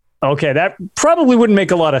like, okay, that probably wouldn't make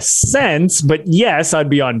a lot of sense, but yes, I'd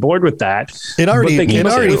be on board with that. It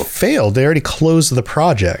already failed. They already closed the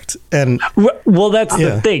project, and well, that's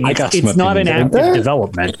the thing. It's not an active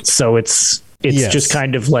development, so it's just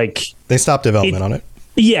kind of like they stopped development on it.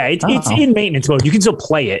 Yeah, it's in maintenance mode. You can still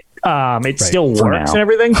play it. It still works and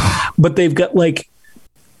everything, but they've got like.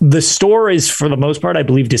 The store is, for the most part, I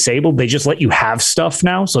believe, disabled. They just let you have stuff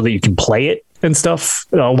now so that you can play it and stuff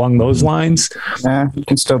along those lines. You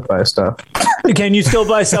can still buy stuff. Can you still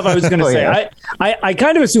buy stuff? I was going to say, I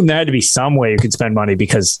kind of assumed there had to be some way you could spend money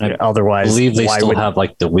because otherwise, I believe they still have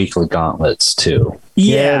like the weekly gauntlets too.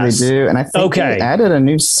 Yeah, they do. And I think they added a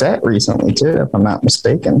new set recently too, if I'm not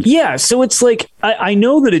mistaken. Yeah. So it's like, I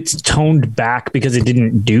know that it's toned back because it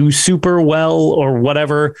didn't do super well or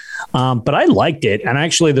whatever. But I liked it. And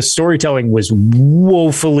actually the storytelling was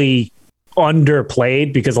woefully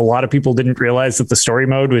underplayed because a lot of people didn't realize that the story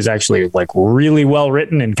mode was actually like really well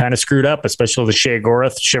written and kind of screwed up, especially the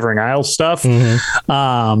Sheogorath Shivering Isles stuff.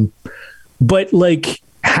 But like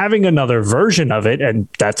having another version of it, and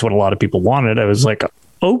that's what a lot of people wanted. I was like,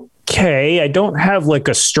 okay, I don't have like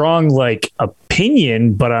a strong like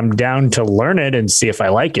opinion, but I'm down to learn it and see if I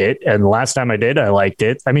like it. And the last time I did, I liked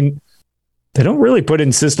it. I mean, they don't really put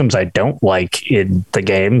in systems I don't like in the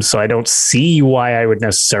game, so I don't see why I would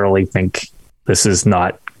necessarily think this is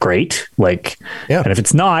not great. Like, and if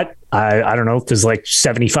it's not, I don't know if there's like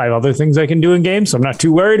 75 other things I can do in games, so I'm not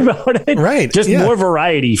too worried about it. Right. Just more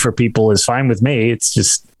variety for people is fine with me. It's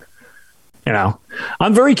just,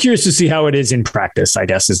 I'm very curious to see how it is in practice, I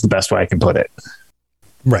guess is the best way I can put it.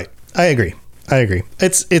 Right. I agree.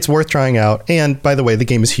 It's worth trying out. And by the way, the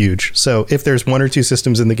game is huge. So if there's one or two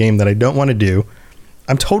systems in the game that I don't want to do,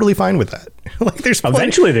 I'm totally fine with that. Like there's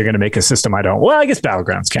eventually they're going to make a system I don't. Well, I guess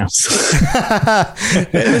Battlegrounds counts.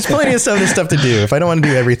 There's plenty of other stuff to do. If I don't want to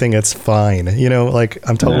do everything, it's fine. Like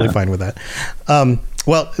I'm totally fine with that.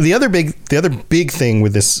 Well, the other big thing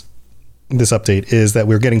with this update is that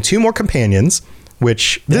we're getting 2 more companions,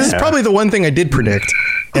 which this is probably the one thing I did predict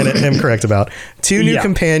and am correct about. 2 new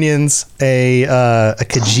companions, a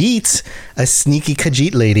Khajiit, a sneaky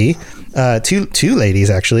Khajiit lady, two ladies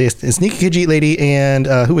actually, a sneaky Khajiit lady, and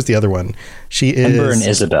who was the other one? She is Ember and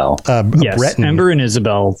Isabel. Yes, Breton. Ember and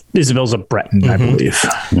Isabel. Isabel's a Breton, I believe.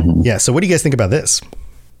 Yeah. So what do you guys think about this?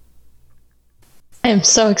 I am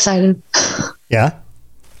so excited. Yeah.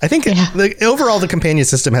 I think overall the companion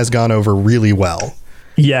system has gone over really well.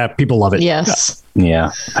 Yeah, people love it. Yes.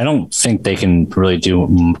 Yeah, I don't think they can really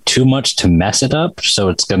do too much to mess it up, so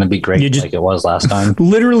it's going to be great like it was last time.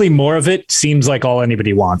 Literally, more of it seems like all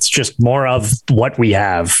anybody wants. Just more of what we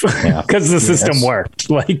have, because the system worked.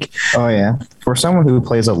 Like, oh yeah, for someone who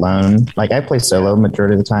plays alone, like I play solo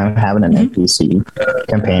majority of the time, having an NPC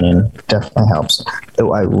companion definitely helps.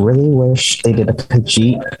 Though I really wish they did a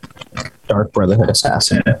Khajiit Dark Brotherhood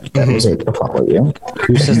assassin that was able to follow you.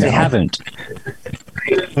 Who says they haven't?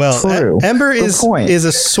 Well, Ember is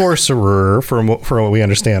a sorcerer from what we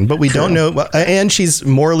understand, but we don't know. And she's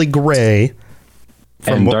morally gray.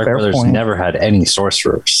 And Dark Brothers never had any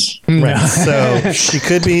sorcerers, right? So she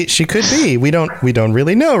could be. We don't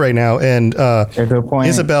really know right now. And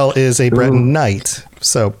Isabel is a Breton knight,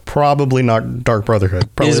 so probably not Dark Brotherhood.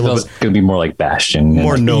 Probably Isabel's going to be more like Bastion,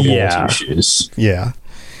 more noble issues. Yeah,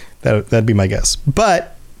 that'd be my guess.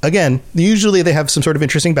 But again, usually they have some sort of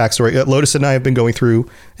interesting backstory. Lotus and I have been going through,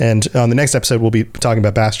 and on the next episode, we'll be talking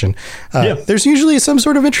about Bastion. There's usually some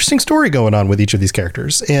sort of interesting story going on with each of these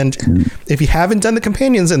characters. And if you haven't done the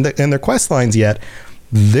companions and their quest lines yet,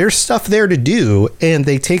 there's stuff there to do, and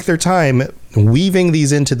they take their time weaving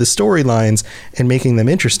these into the storylines and making them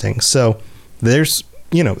interesting. So there's,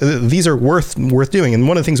 these are worth doing. And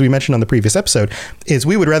one of the things we mentioned on the previous episode is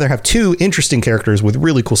we would rather have 2 interesting characters with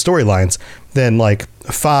really cool storylines than like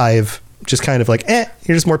 5 just kind of like,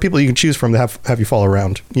 here's more people you can choose from to have you follow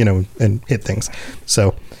around, and hit things.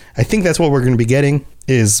 So I think that's what we're going to be getting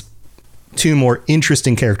is 2 more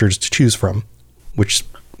interesting characters to choose from, which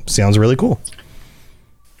sounds really cool.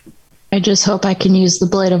 I just hope I can use the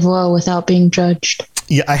Blade of Woe without being judged.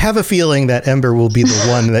 Yeah, I have a feeling that Ember will be the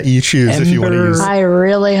one that you choose if you want to use. I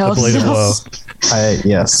really hope the Blade of Woe.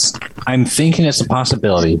 Yes. I'm thinking it's a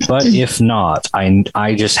possibility, but if not,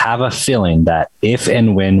 I just have a feeling that if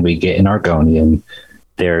and when we get in Argonian,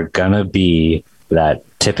 they're gonna be that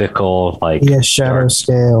typical shadow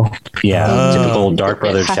scale. Yeah, typical Dark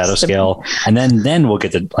Brotherhood shadow scale, and then we'll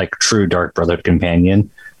get the true Dark Brotherhood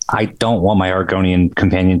companion. I don't want my Argonian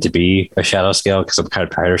companion to be a shadow scale because I'm kind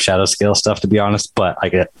of tired of shadow scale stuff, to be honest. But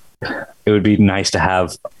it would be nice to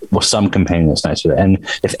have some companion that's nicer. And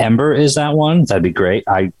if Ember is that one, that'd be great.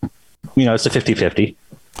 It's a 50-50.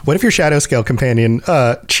 What if your shadow scale companion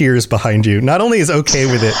cheers behind you? Not only is okay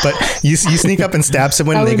with it, but you sneak up and stab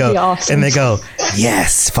someone and they go,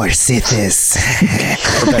 yes, for Sithis.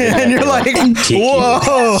 And you're like,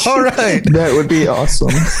 whoa, all right. That would be awesome.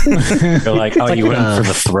 You're like, you went for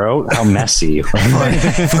the throat? How messy. For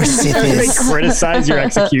Sithis. They criticize your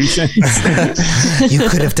execution. You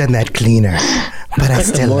could have done that cleaner. But I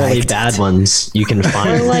still like bad ones you can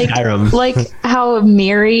find. Like how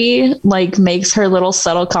Miri makes her little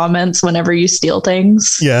subtle comments whenever you steal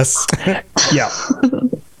things. Yes. Yeah.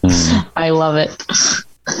 I love it.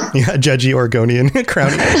 Yeah, judgy Argonian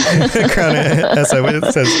crown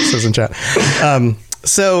says in chat.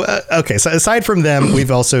 So aside from them,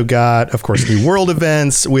 we've also got, of course, the world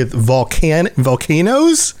events with volcanic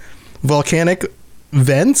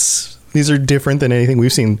vents. These are different than anything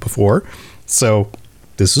we've seen before. So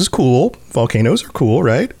this is cool. Volcanoes are cool,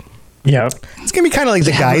 right? Yeah. It's going to be kind of like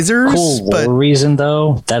the geysers. Cool but reason,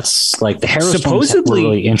 though. That's like the Harrow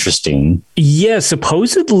really interesting. Yeah,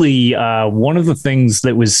 supposedly one of the things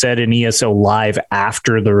that was said in ESO Live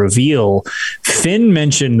after the reveal, Finn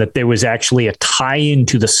mentioned that there was actually a tie-in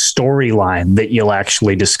to the storyline that you'll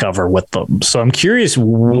actually discover with them. So I'm curious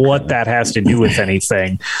what that has to do with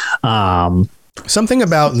anything. Something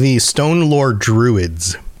about the Stone Lore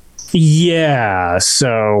Druids. Yeah,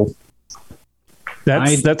 so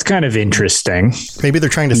that's kind of interesting. Maybe they're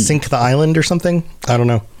trying to sink the island or something. I don't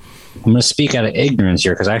know. I'm going to speak out of ignorance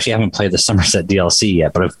here because I actually haven't played the Somerset DLC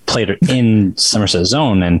yet, but I've played it in Somerset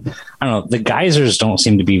Zone, and I don't know, the geysers don't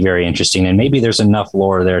seem to be very interesting, and maybe there's enough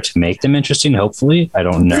lore there to make them interesting, hopefully. I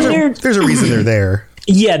don't know. There's a reason they're there.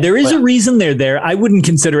 Yeah, there is a reason they're there. I wouldn't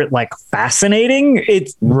consider it fascinating.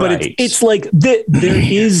 But it's like there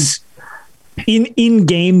is... In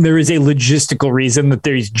game, there is a logistical reason that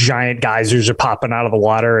these giant geysers are popping out of the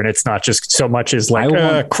water, and it's not just so much as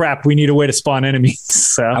crap, we need a way to spawn enemies.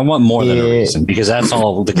 So. I want more than a reason, because that's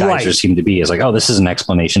all the geysers seem to be. Is this is an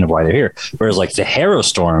explanation of why they're here. Whereas the Harrow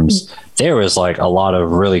Storms, there was a lot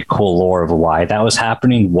of really cool lore of why that was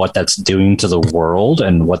happening, what that's doing to the world,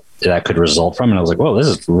 and what that could result from. And I was like, whoa, this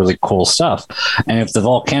is really cool stuff. And if the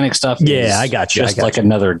volcanic stuff is I got you. just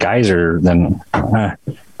another geyser, then...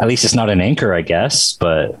 at least it's not an anchor, I guess,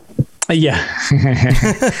 but... Yeah.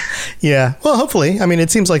 Yeah. Well, hopefully. I mean, it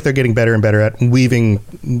seems like they're getting better and better at weaving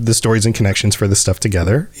the stories and connections for this stuff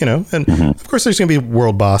together, and of course there's going to be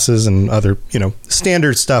world bosses and other,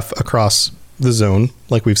 standard stuff across the zone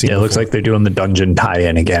like we've seen. Yeah, it looks like they're doing the dungeon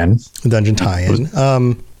tie-in again. The dungeon tie-in.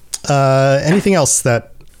 Anything else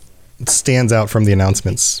that stands out from the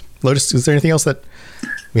announcements? Lotus, is there anything else that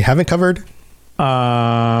we haven't covered?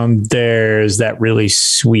 There's that really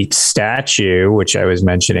sweet statue, which I was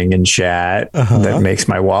mentioning in chat, that makes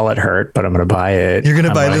my wallet hurt, but I'm going to buy it. You're going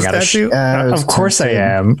to buy the statue? Of course I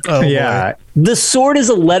am. Oh, yeah. Boy. The sword is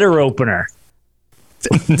a letter opener.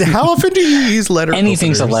 How often do you use letter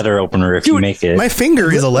Anything's openers? a letter opener if you make it. My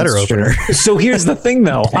finger is a letter opener. So here's the thing,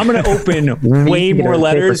 though. I'm going to open way more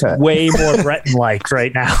letters, way more Breton-like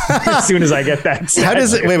right now, as soon as I get that statue. How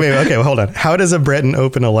does it... Wait, okay, well, hold on. How does a Breton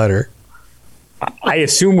open a letter? I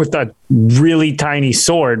assume with a really tiny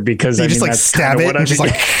sword, because you I just mean, like stab it and just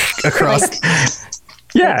like across.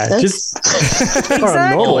 Yeah, just or a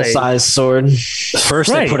normal size sword.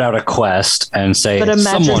 First, they put out a quest and say,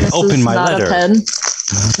 "Someone this open is my not letter." a pen.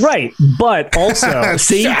 Right, but also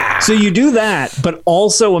so you do that, but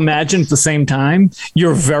also imagine at the same time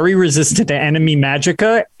you're very resistant to enemy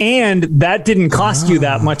magicka, and that didn't cost you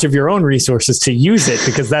that much of your own resources to use it,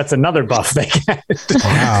 because that's another buff they get.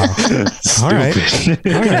 Wow. All right.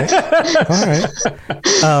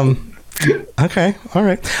 Okay. All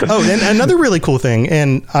right. Oh, and another really cool thing,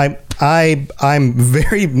 and I'm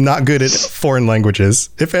very not good at foreign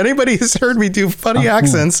languages. If anybody has heard me do funny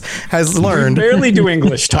accents, has learned. You barely do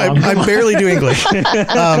English, Tom. I barely do English.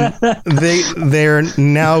 They're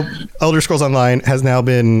now, Elder Scrolls Online has now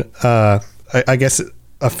been, I guess,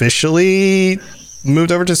 officially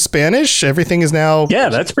moved over to Spanish. Everything is now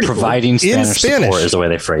that's pretty providing cool. Spanish support is the way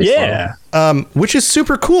they phrase it. Which is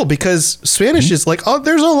super cool, because Spanish is like,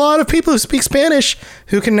 there's a lot of people who speak Spanish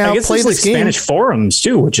who can now play this game. Spanish forums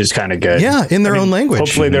too, which is kind of good. Yeah, in their own language.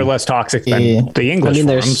 Hopefully they're less toxic than the English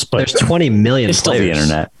forums. There's 20 million It's still the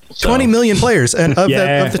internet. 20 million players, and of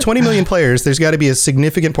the 20 million players, there's got to be a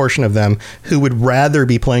significant portion of them who would rather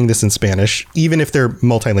be playing this in Spanish, even if they're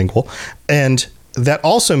multilingual. And that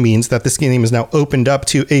also means that this game is now opened up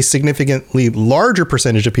to a significantly larger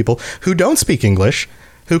percentage of people who don't speak English,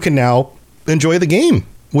 who can now enjoy the game,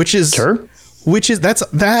 which is that's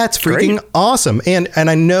freaking awesome. And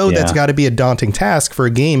I know that's got to be a daunting task for a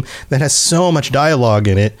game that has so much dialogue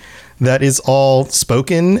in it, that is all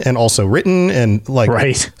spoken and also written, and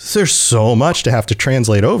there's so much to have to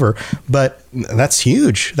translate over, but that's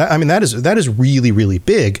huge. That is really, really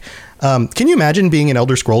big. Can you imagine being an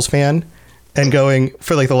Elder Scrolls fan and going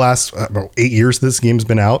for like the last 8 years this game's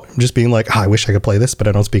been out, just being like, I wish I could play this, but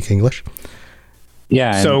I don't speak English.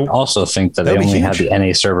 Yeah, and also think that they only had the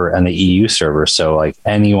NA server and the EU server. So like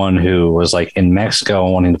anyone who was like in Mexico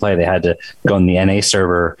wanting to play, they had to go on the NA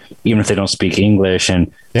server, even if they don't speak English. And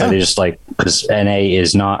they just because NA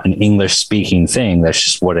is not an English speaking thing. That's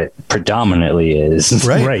just what it predominantly is.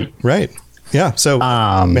 Right. Yeah. So,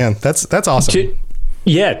 man, that's awesome. To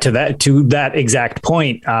that exact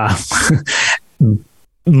point,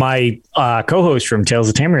 my co-host from Tales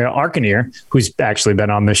of Tamaria, Arcaneer, who's actually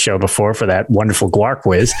been on this show before for that wonderful Guar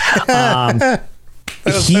quiz,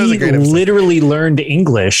 he literally learned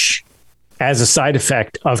English as a side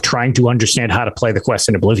effect of trying to understand how to play the quest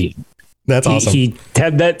in Oblivion. That's awesome. He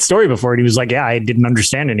had that story before, and he was like, I didn't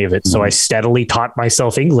understand any of it. So I steadily taught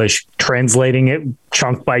myself English, translating it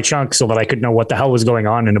chunk by chunk so that I could know what the hell was going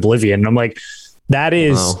on in Oblivion. And I'm like, that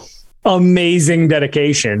is amazing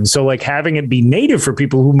dedication. So like having it be native for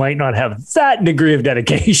people who might not have that degree of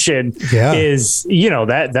dedication is,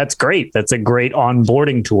 that's great. That's a great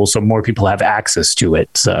onboarding tool. So more people have access to it.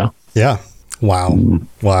 So yeah.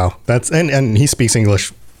 Wow. That's, and he speaks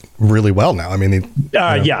English really well now. I mean,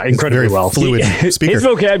 incredibly well. Fluid speaker. His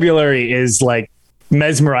vocabulary is like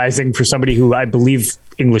mesmerizing for somebody who I believe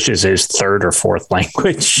English is his third or fourth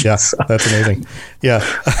language. Yeah, that's amazing. Yeah.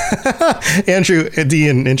 Andrew D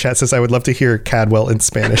in chat says, I would love to hear Cadwell in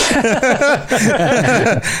Spanish.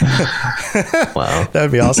 Wow. That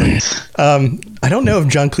would be awesome. I don't know if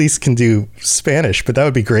John Cleese can do Spanish, but that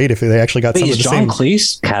would be great if they actually got some of the John same.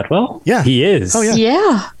 Cleese Cadwell? Yeah. He is. Oh, yeah.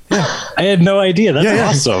 Yeah. I had no idea.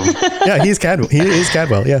 That's awesome. Yeah, he's Cadwell. He is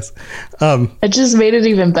Cadwell. Yes. It just made it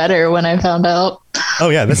even better when I found out. Oh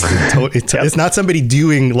yeah, it's not somebody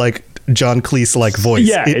doing like John Cleese like voice.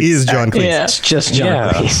 Yeah, it is John Cleese. Yeah. It's just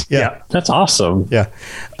John Cleese. Yeah, that's awesome. Yeah.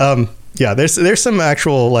 There's some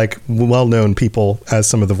actual like well-known people as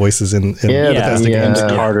some of the voices in Bethesda games.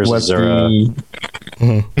 Carter's the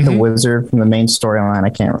wizard from the main storyline.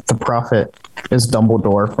 The prophet is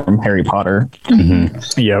Dumbledore from Harry Potter.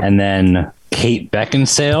 Mm-hmm. Yep. And then Kate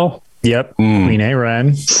Beckinsale. Yep. Queen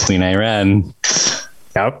Aren.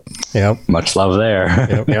 Yep. Much love there.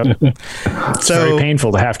 Yep. It's very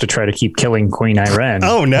painful to have to try to keep killing Queen Irene.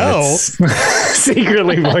 Oh no!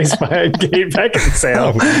 Secretly voiced by Kate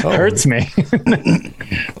Beckinsale. Hurts me.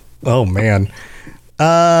 Oh man.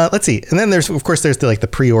 Let's see. And then there's the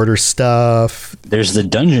pre-order stuff. There's the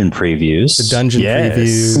dungeon previews.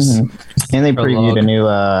 Previews. Mm-hmm. And they previewed a new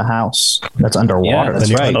house that's underwater. Yeah,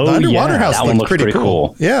 that's right. The underwater house that one looks pretty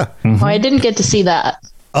cool. Yeah. Oh, I didn't get to see that.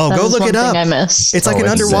 Oh, That go was look one it up. thing I missed. It's like an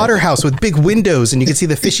underwater house with big windows, and you can see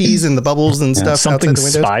the fishies and the bubbles and stuff Something outside the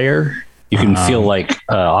windows. Spire. You can feel like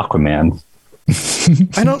Aquaman.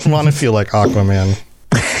 I don't want to feel like Aquaman.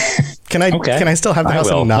 Can I still have the house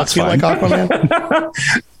and not That's feel fine. like Aquaman?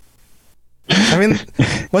 I mean,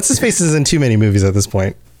 what's his face is in too many movies at this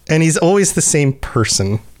point, and he's always the same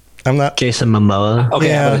person. I'm not. Jason Momoa. Okay,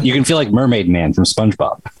 Yeah. you can feel like Mermaid Man from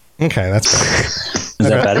SpongeBob. Okay, that's better. Is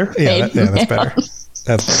that better? Yeah, that's better.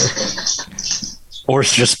 That's better. Or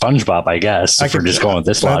it's just SpongeBob, I guess. If we're just going with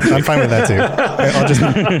this logic. I'm fine with that too.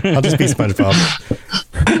 I'll just be SpongeBob.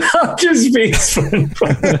 I'll just be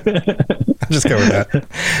SpongeBob. I'll just go with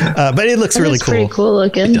that. But it looks really cool. Pretty cool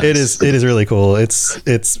looking. It is really cool.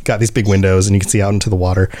 It's got these big windows and you can see out into the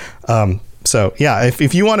water. So yeah,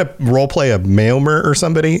 if you want to role play a Mailmer or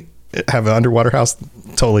somebody, have an underwater house,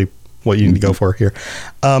 totally what you need to go for here.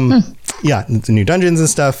 Yeah, the new dungeons and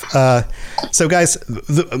stuff. So guys,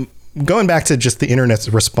 going back to just the internet's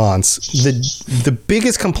response, the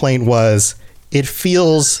biggest complaint was it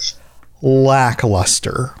feels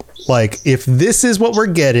lackluster. Like, if this is what we're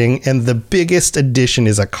getting and the biggest addition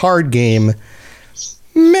is a card game,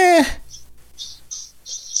 meh.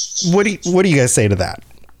 What do you guys say to that?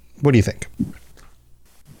 What do you think?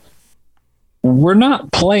 We're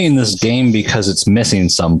not playing this game because it's missing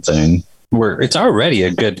something. It's already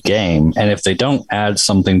a good game. And if they don't add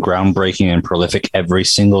something groundbreaking and prolific every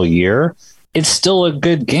single year, it's still a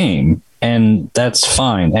good game. And that's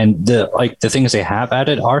fine. And the things they have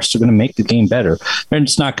added are still going to make the game better. And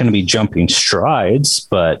it's not going to be jumping strides,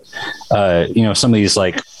 but some of these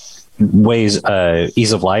ways,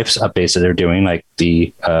 ease of life's updates that they're doing, like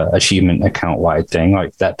the achievement account wide thing,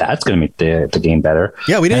 like that's going to make the game better.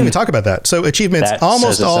 Yeah, we didn't even talk about that. So achievements,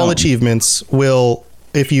 almost all achievements will,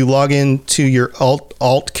 if you log into your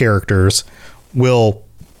alt characters, will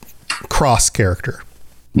cross character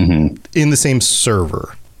in the same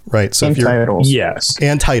server. Right. So and if you're titles. Yes.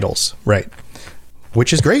 And titles. Right.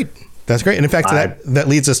 Which is great. That's great. And in fact, that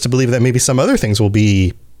leads us to believe that maybe some other things will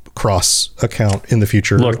be cross account in the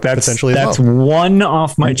future. Look, that's potentially that's as well. one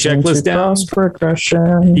off my checklist down. Cross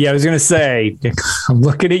progression. Yeah, I was going to say, I'm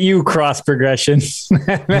looking at you, cross progression.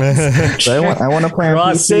 I want to play on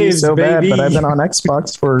Cross PC saves, so baby. bad, but I've been on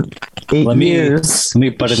Xbox for 8 years. Let me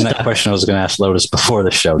butt in that question I was going to ask Lotus before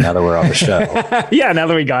the show, now that we're on the show. Yeah, now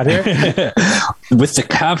that we got here. With the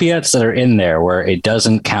caveats that are in there where it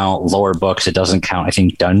doesn't count lore books, it doesn't count, I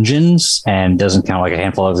think, dungeons, and doesn't count like a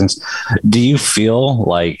handful of things, do you feel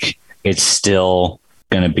like it's still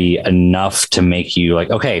going to be enough to make you like,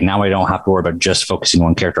 okay, now I don't have to worry about just focusing on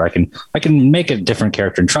one character. I can make a different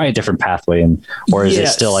character and try a different pathway, or is it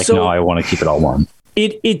still like, no, I want to keep it all one?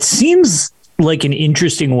 It seems like an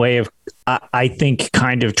interesting way of, I think,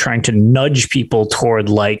 kind of trying to nudge people toward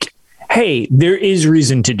like, hey, there is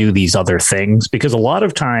reason to do these other things, because a lot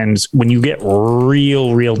of times when you get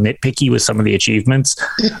real nitpicky with some of the achievements,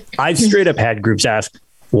 I've straight up had groups ask,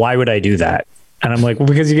 why would I do that? And I'm like, well,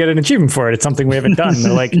 because you get an achievement for it. It's something we haven't done. And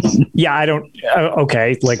they're like, yeah, I don't.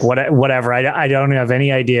 Okay, like whatever. I don't have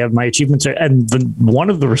any idea of my achievements. And one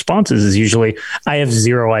of the responses is usually, I have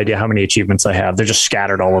zero idea how many achievements I have. They're just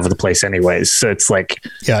scattered all over the place anyways. So it's like,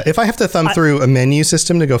 yeah, if I have to thumb through a menu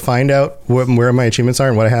system to go find out where my achievements are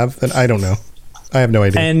and what I have, then I don't know. I have no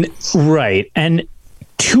idea. And right. And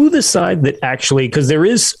to the side that actually, because there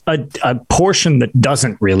is a portion that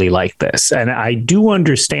doesn't really like this. And I do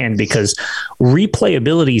understand, because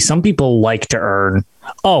replayability, some people like to earn,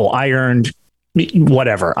 I earned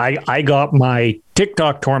whatever. I got my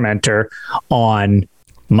TikTok tormentor on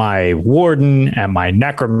my warden and my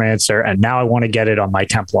necromancer, and now I want to get it on my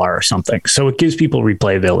Templar or something. So it gives people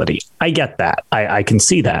replayability. I get that. I can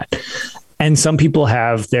see that. And some people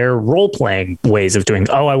have their role-playing ways of doing,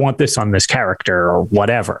 I want this on this character or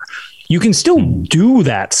whatever. You can still do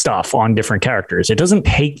that stuff on different characters. It doesn't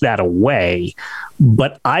take that away.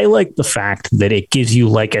 But I like the fact that it gives you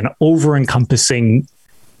like an over-encompassing,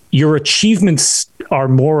 your achievements are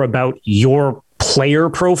more about your player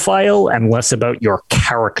profile and less about your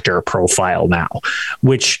character profile now,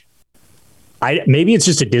 which maybe it's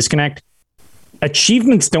just a disconnect.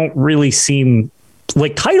 Achievements don't really seem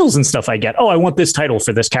like titles and stuff I get. I want this title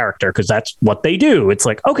for this character because that's what they do. It's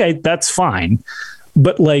like, okay, that's fine.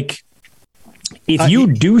 But like, if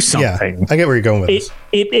you do something, I get where you're going with this.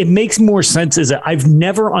 It makes more sense as I've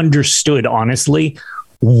never understood, honestly,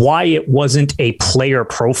 why it wasn't a player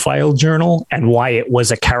profile journal and why it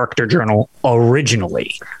was a character journal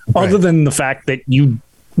originally, other than the fact that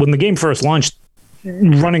when the game first launched,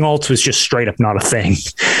 running alts was just straight up not a thing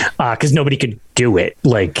because nobody could do it.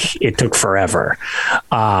 Like, it took forever.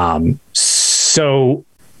 So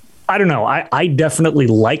I don't know. I definitely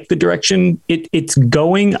like the direction it's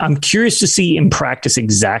going. I'm curious to see in practice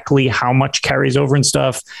exactly how much carries over and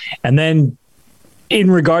stuff. And then in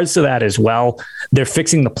regards to that as well, they're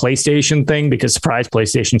fixing the PlayStation thing because surprise,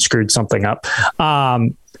 PlayStation screwed something up.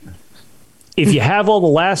 If you have all the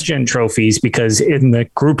last gen trophies, because in the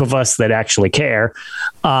group of us that actually care,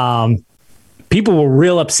 people were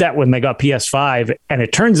real upset when they got PS5, and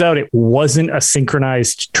it turns out it wasn't a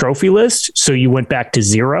synchronized trophy list. So you went back to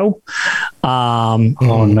 0. Oh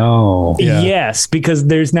no. Yes, because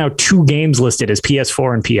there's now 2 games listed as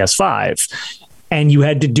PS4 and PS5, and you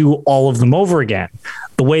had to do all of them over again.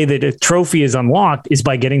 The way that a trophy is unlocked is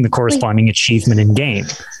by getting the corresponding achievement in game.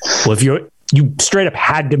 Well, if you straight up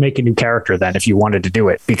had to make a new character then if you wanted to do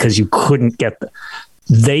it, because you couldn't get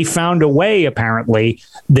they found a way apparently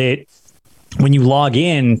that when you log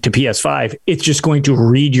in to PS5, it's just going to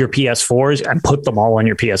read your PS4s and put them all on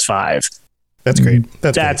your PS5. That's great.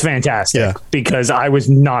 That's fantastic. Because I was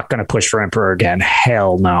not going to push for Emperor again.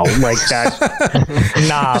 Hell no. Like that.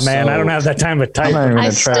 Nah, man, I don't have that time of type. I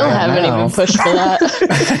still haven't even pushed for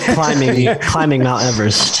that. climbing Mount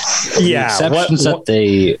Everest. Yeah. The exceptions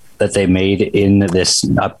that they made in this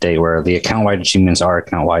update where the account-wide achievements are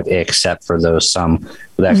account-wide except for those some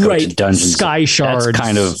that go to dungeons. Sky shards. That's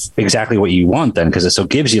kind of exactly what you want then, because it still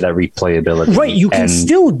gives you that replayability. Right. You can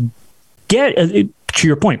still get, to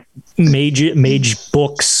your point, mage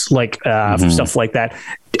books, like stuff like that.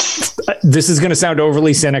 This is going to sound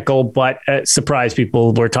overly cynical, but surprise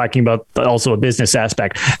people, we're talking about also a business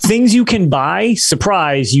aspect. Things you can buy,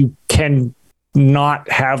 surprise, you can not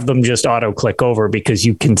have them just auto click over because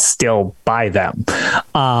you can still buy them,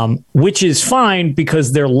 which is fine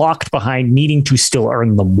because they're locked behind needing to still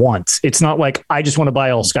earn them once. It's not like I just want to buy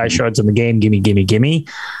all sky shards in the game. Gimme.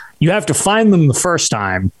 You have to find them the first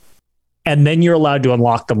time, and then you're allowed to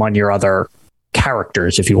unlock them on your other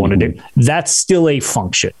characters if you want to do. That's still a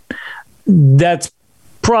function. That's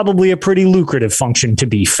probably a pretty lucrative function, to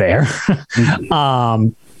be fair.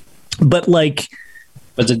 But like,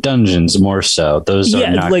 but the dungeons more so, those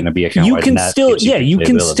are not going to be account-wide. You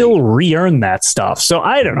can still re-earn that stuff. So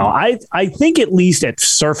I don't know. I think at least at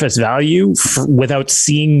surface value, without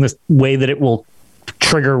seeing the way that it will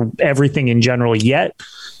trigger everything in general yet,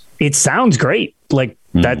 it sounds great. Like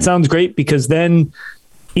that sounds great, because then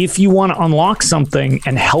if you want to unlock something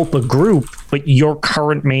and help a group, but your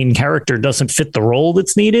current main character doesn't fit the role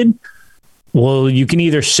that's needed, well, you can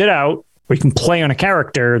either sit out or you can play on a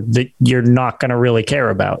character that you're not going to really care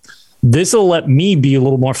about. This will let me be a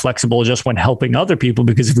little more flexible just when helping other people,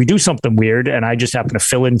 because if we do something weird and I just happen to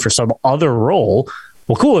fill in for some other role,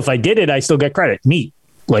 well, cool. If I did it, I still get credit. Neat.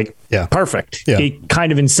 Like, perfect. Yeah. It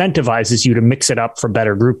kind of incentivizes you to mix it up for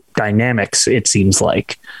better group dynamics, it seems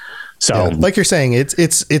like. So, like you're saying,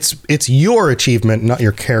 it's your achievement, not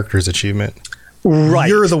your character's achievement. Right.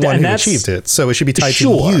 You're the one who achieved it. So it should be tied to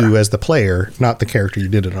you as the player, not the character you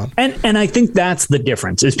did it on. And I think that's the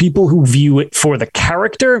difference, is people who view it for the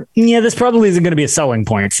character. Yeah, this probably isn't going to be a selling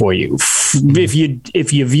point for you. If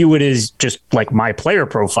you view it as just like my player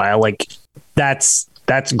profile, like that's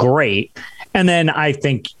great. And then I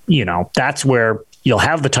think, that's where you'll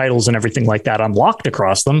have the titles and everything like that unlocked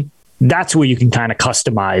across them. That's where you can kind of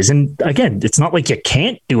customize. And again, it's not like you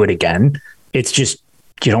can't do it again. It's just,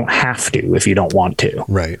 you don't have to if you don't want to.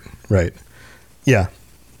 Right. Yeah.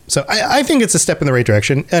 So I think it's a step in the right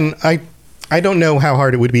direction. And I don't know how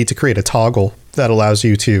hard it would be to create a toggle that allows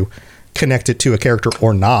you to connect it to a character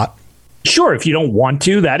or not. Sure, if you don't want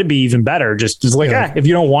to, that'd be even better. Just like, if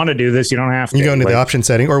you don't want to do this, you don't have to. You go into the option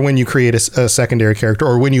setting, or when you create a secondary character,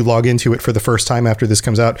 or when you log into it for the first time after this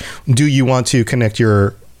comes out, do you want to connect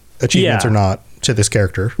your achievements or not to this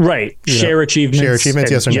character? Right. Share achievements,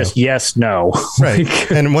 yes or no? Just yes, no.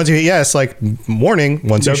 Right. And once you hit yes, like warning,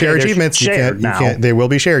 once you share achievements, you can't, they will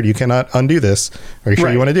be shared. You cannot undo this. Are you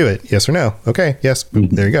sure you want to do it? Yes or no? Okay. Yes. Boom,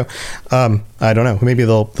 there you go. I don't know. Maybe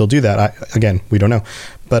they'll do that. Again, we don't know.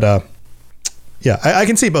 But yeah, I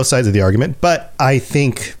can see both sides of the argument, but I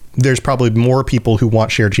think there's probably more people who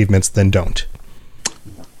want shared achievements than don't.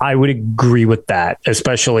 I would agree with that,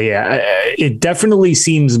 especially it definitely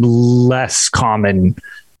seems less common,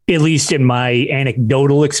 at least in my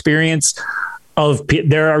anecdotal experience,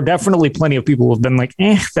 there are definitely plenty of people who have been like,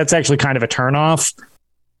 that's actually kind of a turnoff.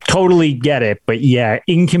 Totally get it. But yeah,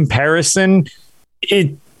 in comparison,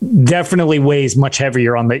 it definitely weighs much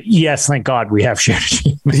heavier on the, yes, thank God we have shared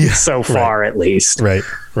achievements so far, at least.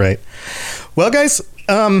 Right. Well, guys,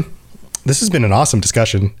 this has been an awesome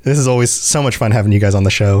discussion. This is always so much fun having you guys on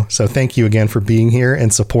the show. So thank you again for being here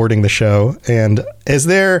and supporting the show. And do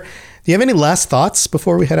you have any last thoughts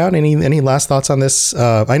before we head out? Any last thoughts on this?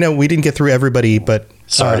 I know we didn't get through everybody, but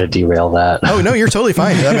sorry to derail that. Oh no, you're totally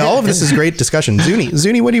fine. I mean, all of this is great discussion.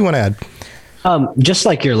 Zuni, what do you want to add? Just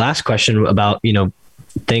like your last question about,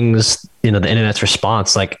 things, the internet's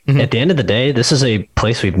response, like at the end of the day, this is a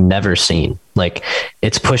place we've never seen. Like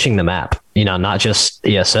it's pushing the map, not just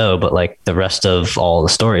ESO, but like the rest of all the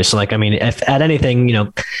stories. So like, I mean, if at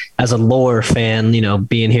anything, as a lore fan,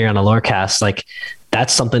 being here on a lore cast, like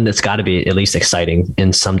that's something that's got to be at least exciting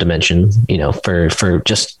in some dimension, for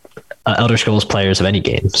just Elder Scrolls players of any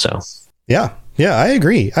game. So yeah, I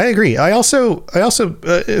agree. I also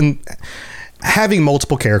having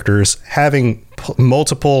multiple characters, having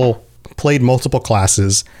played multiple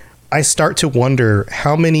classes, I start to wonder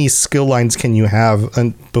how many skill lines can you have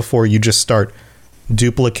before you just start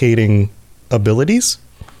duplicating abilities?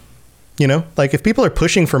 Like if people are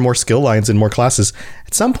pushing for more skill lines and more classes,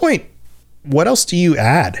 at some point, what else do you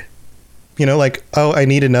add? Like, oh, I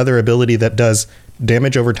need another ability that does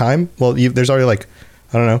damage over time. Well, there's already like,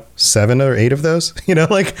 I don't know, 7 or 8 of those,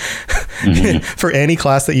 for any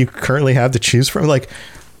class that you currently have to choose from. Like,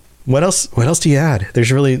 what else do you add?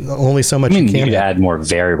 There's really only so much you can. You could add more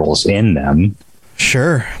variables in them.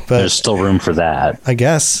 Sure. But there's still room for that, I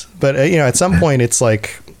guess. But, at some point it's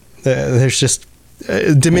like, there's just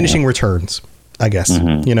diminishing returns, I guess,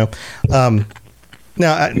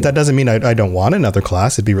 Now, that doesn't mean I don't want another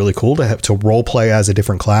class. It'd be really cool to have to role play as a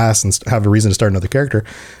different class and have a reason to start another character.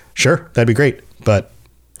 Sure, that'd be great. But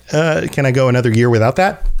can I go another year without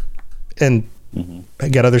that and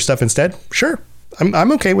get other stuff instead? Sure,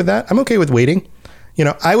 I'm okay with that. I'm okay with waiting.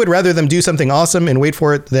 I would rather them do something awesome and wait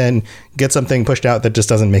for it than get something pushed out that just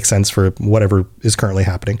doesn't make sense for whatever is currently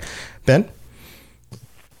happening. Ben?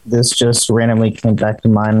 This just randomly came back to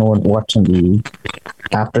mind when watching the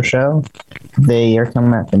after show. They are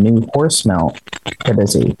coming out the new horse mount that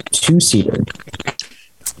is a 2-seater.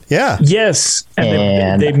 Yeah. Yes.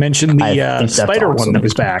 And they mentioned the spider one that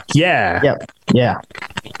was back. Yeah. Yep. Yeah.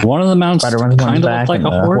 One of the mounts kind of looked like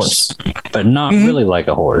a horse, but not really like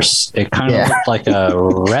a horse. It kind of looked like a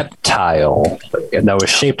reptile that was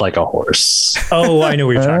shaped like a horse. Oh, I know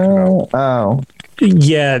what you're talking about. Oh.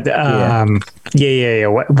 Yeah.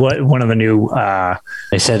 What one of the new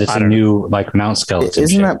they said it's a new like mount skeleton.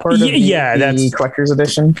 Isn't that part of that's the collector's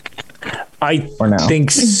edition? I think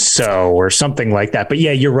so, or something like that. But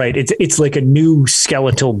yeah, you're right. It's like a new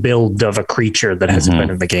skeletal build of a creature that hasn't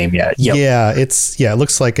been in the game yet. Yep. Yeah, it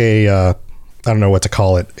looks like a I don't know what to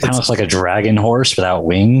call it. It looks like a dragon horse without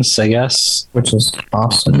wings, I guess. Which is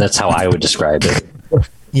awesome. That's how I would describe it.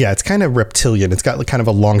 Yeah, it's kind of reptilian. It's got like kind of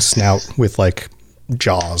a long snout with like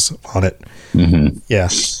jaws on it. Yeah.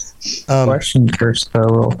 Question first, though,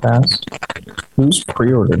 real fast. Who's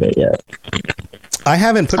pre-ordered it yet? I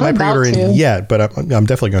haven't put my pre-order in yet, but I'm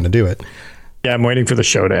definitely going to do it. Yeah, I'm waiting for the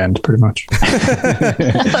show to end, pretty much.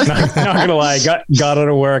 not gonna lie, got out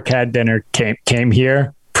of work, had dinner, came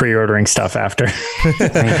here, pre-ordering stuff after.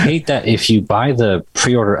 I hate that if you buy the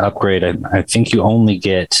pre-order upgrade, I think you only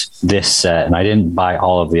get this set, and I didn't buy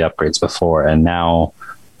all of the upgrades before, and now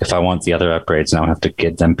if I want the other upgrades, now I have to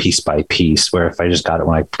get them piece by piece, where if I just got it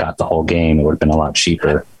when I got the whole game, it would have been a lot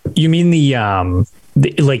cheaper. You mean the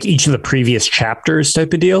like each of the previous chapters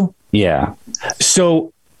type of deal? Yeah.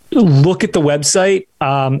 So look at the website.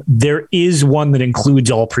 There is one that includes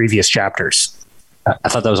all previous chapters. I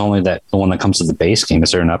thought that was only the one that comes to the base game.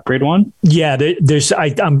 Is there an upgrade one? Yeah,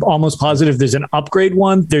 I'm almost positive there's an upgrade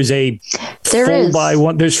one. There's a full buy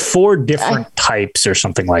one. There's 4 different types or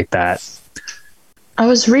something like that. I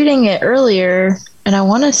was reading it earlier, and I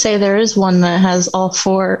want to say there is one that has all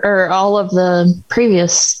 4 or all of the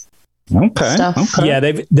previous stuff. Okay. Yeah,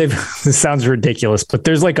 they've this sounds ridiculous, but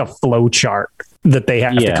there's like a flow chart that they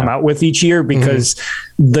have to come out with each year because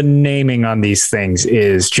the naming on these things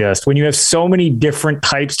is just when you have so many different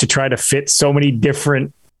types to try to fit so many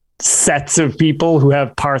different sets of people who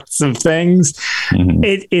have parts of things.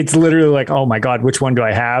 It's literally like, oh my God, which one do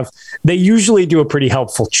I have? They usually do a pretty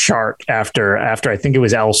helpful chart after I think it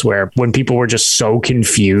was Elsewhere when people were just so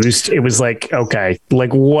confused. It was like, okay,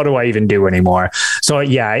 like what do I even do anymore? So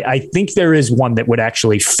yeah, I think there is one that would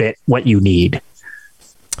actually fit what you need.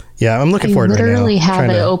 Yeah, I'm looking forward right now. Literally have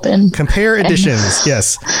it open. Compare editions.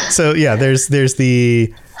 Yes. So yeah, there's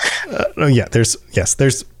the Yeah, there's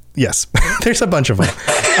there's a bunch of them.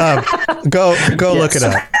 Go look it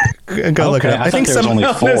up. Go look it up. I think there's only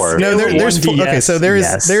 4. No, there's 4. Okay, so there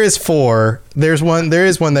is 4. There is one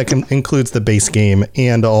that includes the base game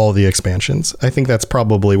and all the expansions. I think that's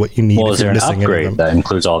probably what you need. Well, is there an upgrade that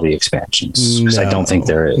includes all the expansions? Because I don't think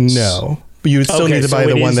there is. No. But you would still need to buy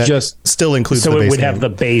the one that still includes the base game. So it would have the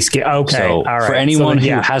base game. Okay. So all right. For anyone who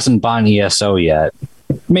hasn't bought an ESO yet,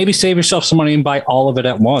 maybe save yourself some money and buy all of it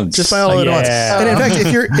at once. Just buy all of it at once. And in fact,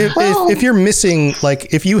 if you're missing,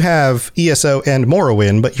 like if you have ESO and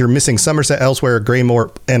Morrowind, but you're missing Somerset, Elsewhere,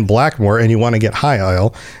 Greymoor, and Blackmoor, and you want to get High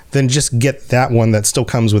Isle, then just get that one that still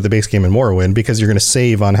comes with the base game in Morrowind, because you're going to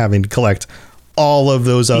save on having to collect all of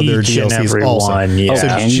those other DLCs also. So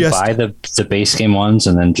can you buy the base game ones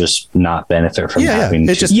and then just not benefit from having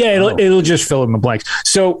it'll just fill in the blanks.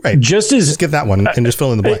 So just get that one and just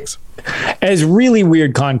fill in the blanks. As really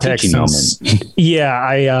weird context, I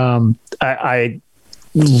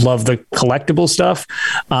love the collectible stuff.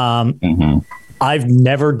 I've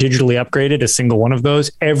never digitally upgraded a single one of those.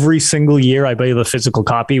 Every single year I buy the physical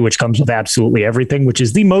copy, which comes with absolutely everything, which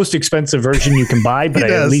is the most expensive version you can buy, but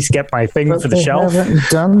I at least get my thing for the shelf. I haven't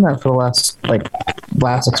done that for the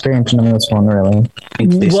last expansion of this one, really.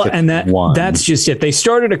 Well, and that's just it. They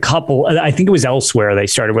started a couple, I think it was Elsewhere they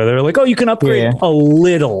started where they were like, oh, you can upgrade a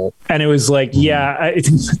little. And it was like,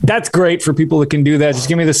 that's great for people that can do that. Just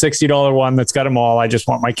give me the $60 one that's got them all. I just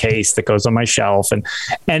want my case that goes on my shelf.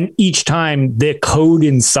 And each time the code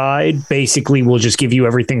inside basically will just give you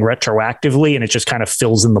everything retroactively, and it just kind of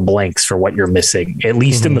fills in the blanks for what you're missing, at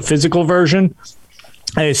least in the physical version.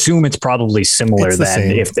 I assume it's probably similar if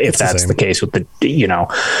that's the case with the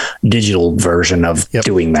digital version of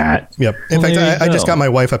doing that. Yep. In fact, I just got my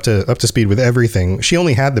wife up to speed with everything. She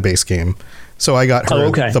only had the base game, so I got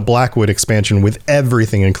her the Blackwood expansion with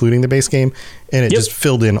everything, including the base game, and it just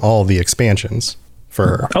filled in all the expansions for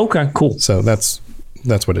her. Okay, cool. So that's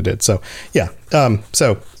what it did. So I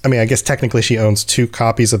mean, I guess technically she owns 2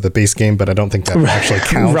 copies of the base game, but I don't think that actually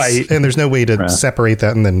counts. Right. And there's no way to separate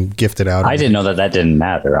that and then gift it out. I didn't know that didn't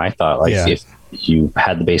matter. I thought if you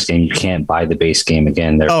had the base game, you can't buy the base game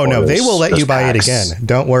again. Oh no, they will let you buy it again.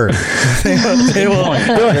 Don't worry. they will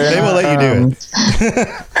let you do it.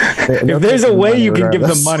 If there's a way you can give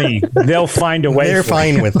them money, they'll find a way. They're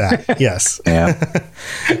fine with that. Yes. Yeah.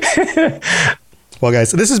 Well,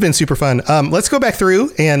 guys, this has been super fun. Let's go back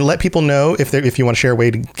through and let people know if you want to share a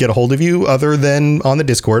way to get a hold of you other than on the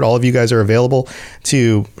Discord. All of you guys are available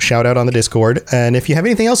to shout out on the Discord. And if you have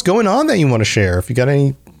anything else going on that you want to share, if you got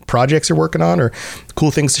any projects you're working on or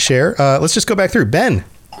cool things to share, let's just go back through. Ben,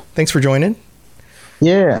 thanks for joining.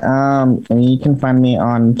 Yeah, you can find me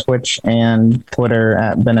on Twitch and Twitter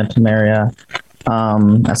at Benetamaria.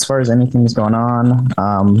 As far as anything's going on,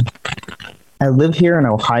 I live here in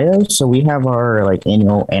Ohio, so we have our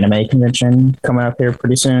annual anime convention coming up here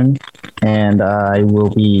pretty soon, and I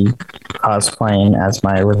will be cosplaying as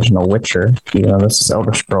my original Witcher, even though this is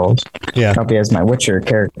Elder Scrolls. Yeah, I'll be as my Witcher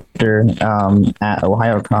character at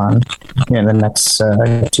OhioCon in the next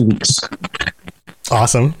 2 weeks.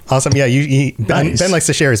 Awesome. Yeah, Ben likes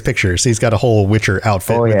to share his pictures. He's got a whole Witcher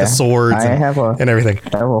outfit with the swords and everything.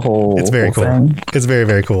 I have a whole. It's very cool. Thing. It's very,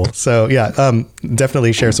 very cool. So yeah,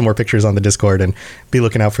 definitely share some more pictures on the Discord and be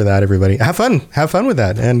looking out for that. Everybody, have fun with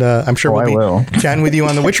that, and I'm sure we'll be chatting with you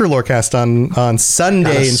on the Witcher Lorecast on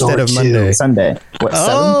Sunday instead of Monday. Sunday. What?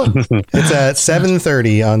 7? It's at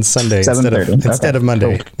 7:30 on Sunday instead of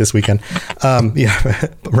Monday this weekend.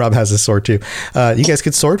 Rob has his sword too. You guys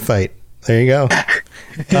could sword fight. There you go. I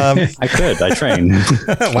could. I train.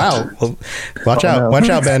 Wow. Well, watch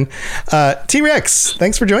out, Ben. T-Rex,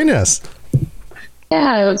 thanks for joining us.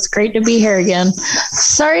 Yeah, it was great to be here again.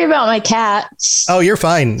 Sorry about my cats. Oh, you're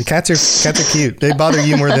fine. Cats are cute. They bother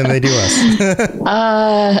you more than they do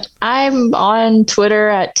us. I'm on Twitter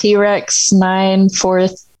at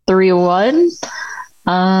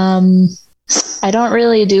TREX9431. I don't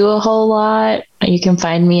really do a whole lot. You can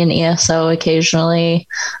find me in ESO occasionally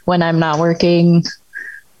when I'm not working.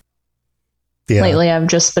 Yeah. Lately, I've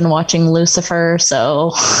just been watching Lucifer, so...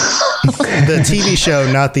 The TV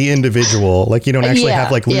show, not the individual. You don't actually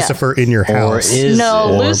have Lucifer in your house.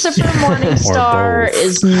 Lucifer Morningstar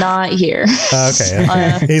is not here.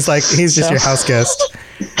 Okay. He's just your house guest.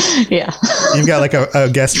 Yeah. You've got a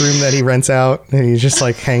guest room that he rents out, and he just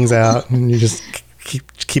hangs out, and you just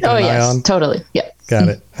keep an eye on. Totally. Yeah. Got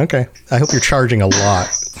it. Okay. I hope you're charging a lot.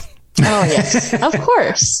 Oh yes, of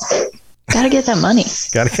course. Gotta get that money.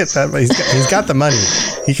 Gotta get that. He's got the money.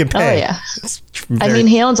 He can pay. Oh yeah. I mean,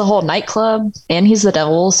 he owns a whole nightclub and he's the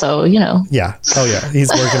devil. So, you know. Yeah. Oh, yeah.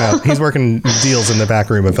 He's working deals in the back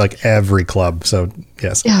room of like every club. So,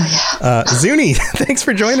 yes. Oh, yeah. Zuni, thanks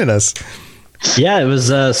for joining us. Yeah, it was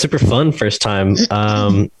super fun first time.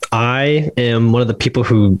 I am one of the people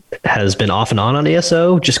who has been off and on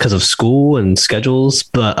ESO just because of school and schedules.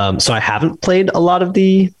 But so I haven't played a lot of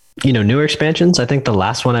the, newer expansions. I think the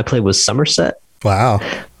last one I played was Somerset. Wow.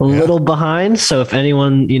 A little behind. So if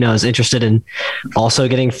anyone, is interested in also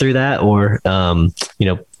getting through that or,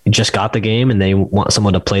 just got the game and they want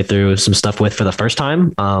someone to play through some stuff with for the first time,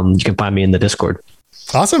 you can find me in the Discord.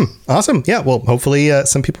 Awesome. Yeah. Well, hopefully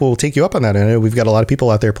some people will take you up on that. I know we've got a lot of people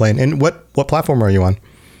out there playing. And what platform are you on?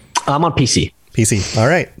 I'm on PC. PC. All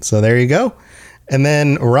right. So there you go. And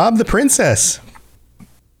then Rob the Princess.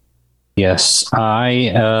 Yes,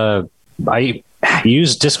 I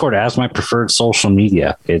use Discord as my preferred social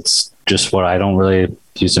media. It's just what I don't really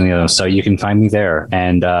use any of them. So you can find me there,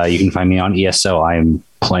 and you can find me on ESO. I'm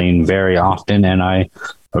playing very often, and I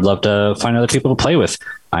would love to find other people to play with.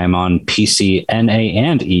 I'm on PC, NA,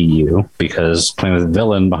 and EU because playing with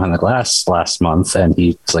Villain Behind the Glass last month, and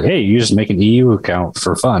he's like, "Hey, you just make an EU account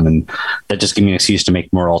for fun," and that just gave me an excuse to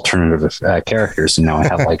make more alternative characters. And now I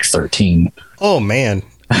have like 13. Oh man!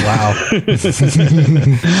 Wow.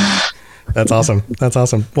 That's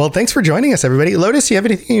awesome. Well, thanks for joining us, everybody. Lotus, do you have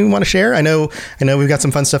anything you want to share? I know we've got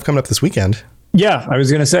some fun stuff coming up this weekend. Yeah, I was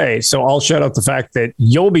going to say, so I'll shout out the fact that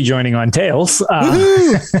you'll be joining on Tales.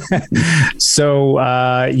 So,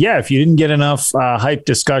 if you didn't get enough hype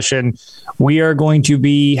discussion, we are going to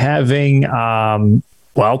be having,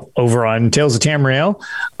 over on Tales of Tamriel,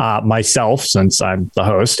 myself, since I'm the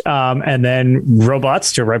host, and then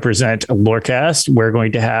robots to represent Lorecast. We're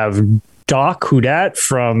going to have Doc Hudat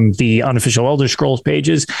from the unofficial Elder Scrolls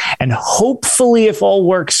pages. And hopefully, if all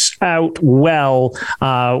works out well,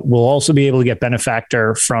 we'll also be able to get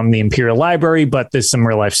Benefactor from the Imperial Library. But there's some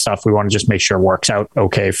real life stuff we want to just make sure works out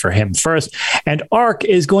okay for him first. And Ark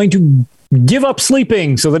is going to give up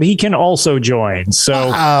sleeping so that he can also join.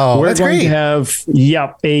 So we're going to have,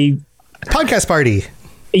 a podcast party.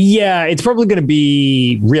 Yeah, it's probably going to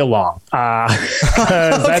be real long.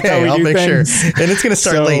 Okay, I'll make sure. And it's going to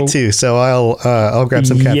start late too, so I'll grab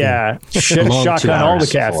some caffeine. Yeah, shotgun all the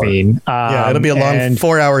caffeine. It'll be a long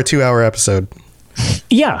 4-hour, 2-hour episode.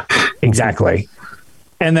 Yeah, exactly.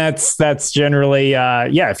 And that's generally,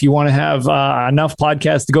 if you want to have enough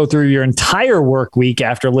podcasts to go through your entire work week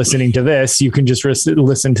after listening to this, you can just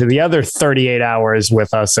listen to the other 38 hours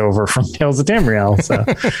with us over from Tales of Tamriel. So.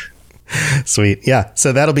 Sweet. Yeah.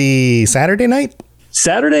 So that'll be Saturday night?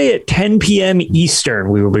 Saturday at 10 p.m. Eastern.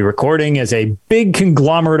 We will be recording as a big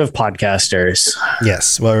conglomerate of podcasters.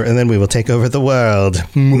 Yes. Well, and then we will take over the world.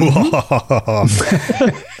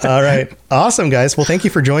 All right. Awesome, guys. Well, thank you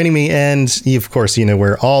for joining me. And you, of course, you know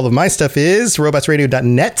where all of my stuff is.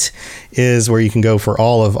 robotsradio.net is where you can go for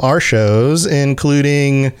all of our shows,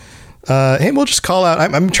 including... hey, we'll just call out.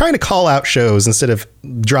 I'm trying to call out shows instead of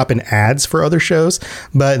dropping ads for other shows.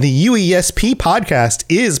 But the UESP podcast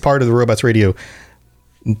is part of the Robots Radio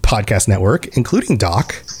podcast network, including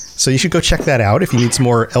Doc. So you should go check that out if you need some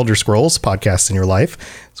more Elder Scrolls podcasts in your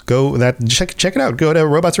life. So check it out. Go to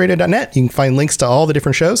robotsradio.net. You can find links to all the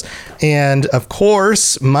different shows. And of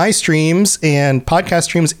course, my streams and podcast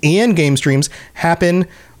streams and game streams happen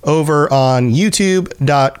over on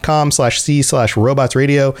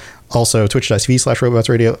youtube.com/c/robotsradio. Also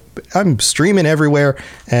twitch.tv/robotsradio. I'm streaming everywhere,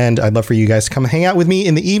 and I'd love for you guys to come hang out with me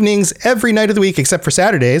in the evenings every night of the week, except for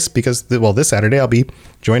Saturdays, because, this Saturday I'll be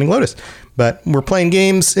joining Lotus. But we're playing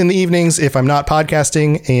games in the evenings if I'm not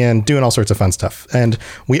podcasting and doing all sorts of fun stuff. And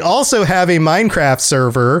we also have a Minecraft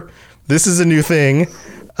server. This is a new thing.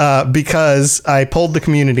 Because I polled the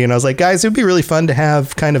community and I was like, guys, it would be really fun to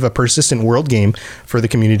have kind of a persistent world game for the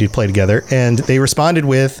community to play together. And they responded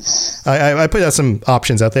with, I put out some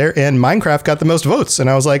options out there, and Minecraft got the most votes. And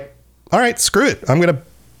I was like, all right, screw it. I'm going to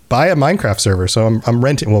buy a Minecraft server. So I'm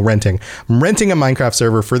renting a Minecraft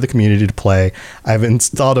server for the community to play. I've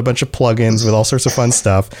installed a bunch of plugins with all sorts of fun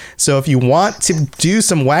stuff. So if you want to do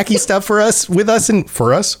some wacky stuff with us in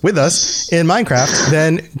Minecraft,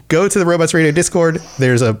 then go to the Robots Radio Discord.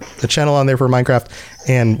 There's a channel on there for Minecraft,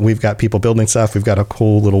 and we've got people building stuff. We've got a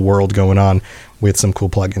cool little world going on with some cool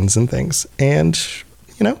plugins and things. And,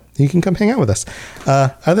 you can come hang out with us.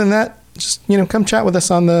 Other than that, just, come chat with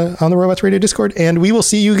us on the Robots Radio Discord, and we will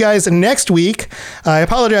see you guys next week. I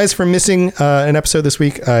apologize for missing an episode this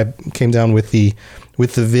week. I came down with the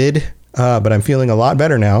vid, but I'm feeling a lot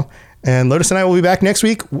better now. And Lotus and I will be back next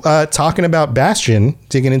week talking about Bastion,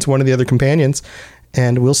 digging into one of the other companions,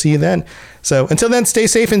 and we'll see you then. So until then, stay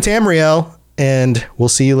safe in Tamriel, and we'll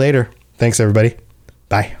see you later. Thanks, everybody.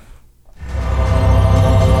 Bye.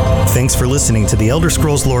 Thanks for listening to the Elder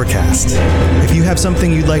Scrolls Lorecast. If you have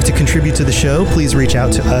something you'd like to contribute to the show, please reach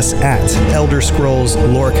out to us at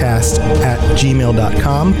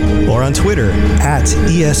elderscrollslorecast@gmail.com or on Twitter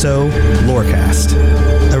 @ESO Lorecast.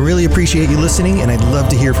 I really appreciate you listening, and I'd love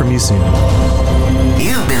to hear from you soon.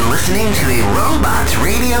 You've been listening to a Robots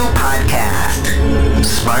Radio podcast.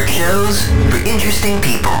 Smart shows for interesting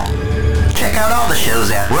people. Check out all the shows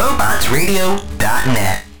at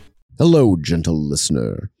robotsradio.net. Hello, gentle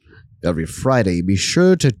listener. Every Friday, be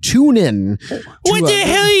sure to tune in. What the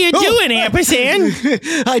hell are you doing, Ampersand?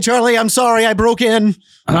 Hi, Charlie. I'm sorry I broke in.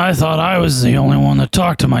 And I thought I was the only one that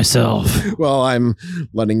talked to myself. Well, I'm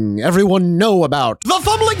letting everyone know about the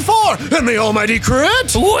Fumbling Four and the Almighty Crit.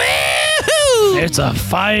 Woohoo! It's a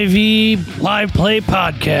 5e live play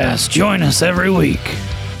podcast. Join us every week.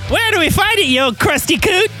 Where do we find it, you old crusty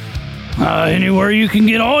coot? Anywhere you can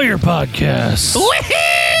get all your podcasts.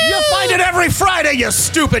 Woohoo! You find it every Friday, you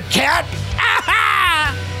stupid cat!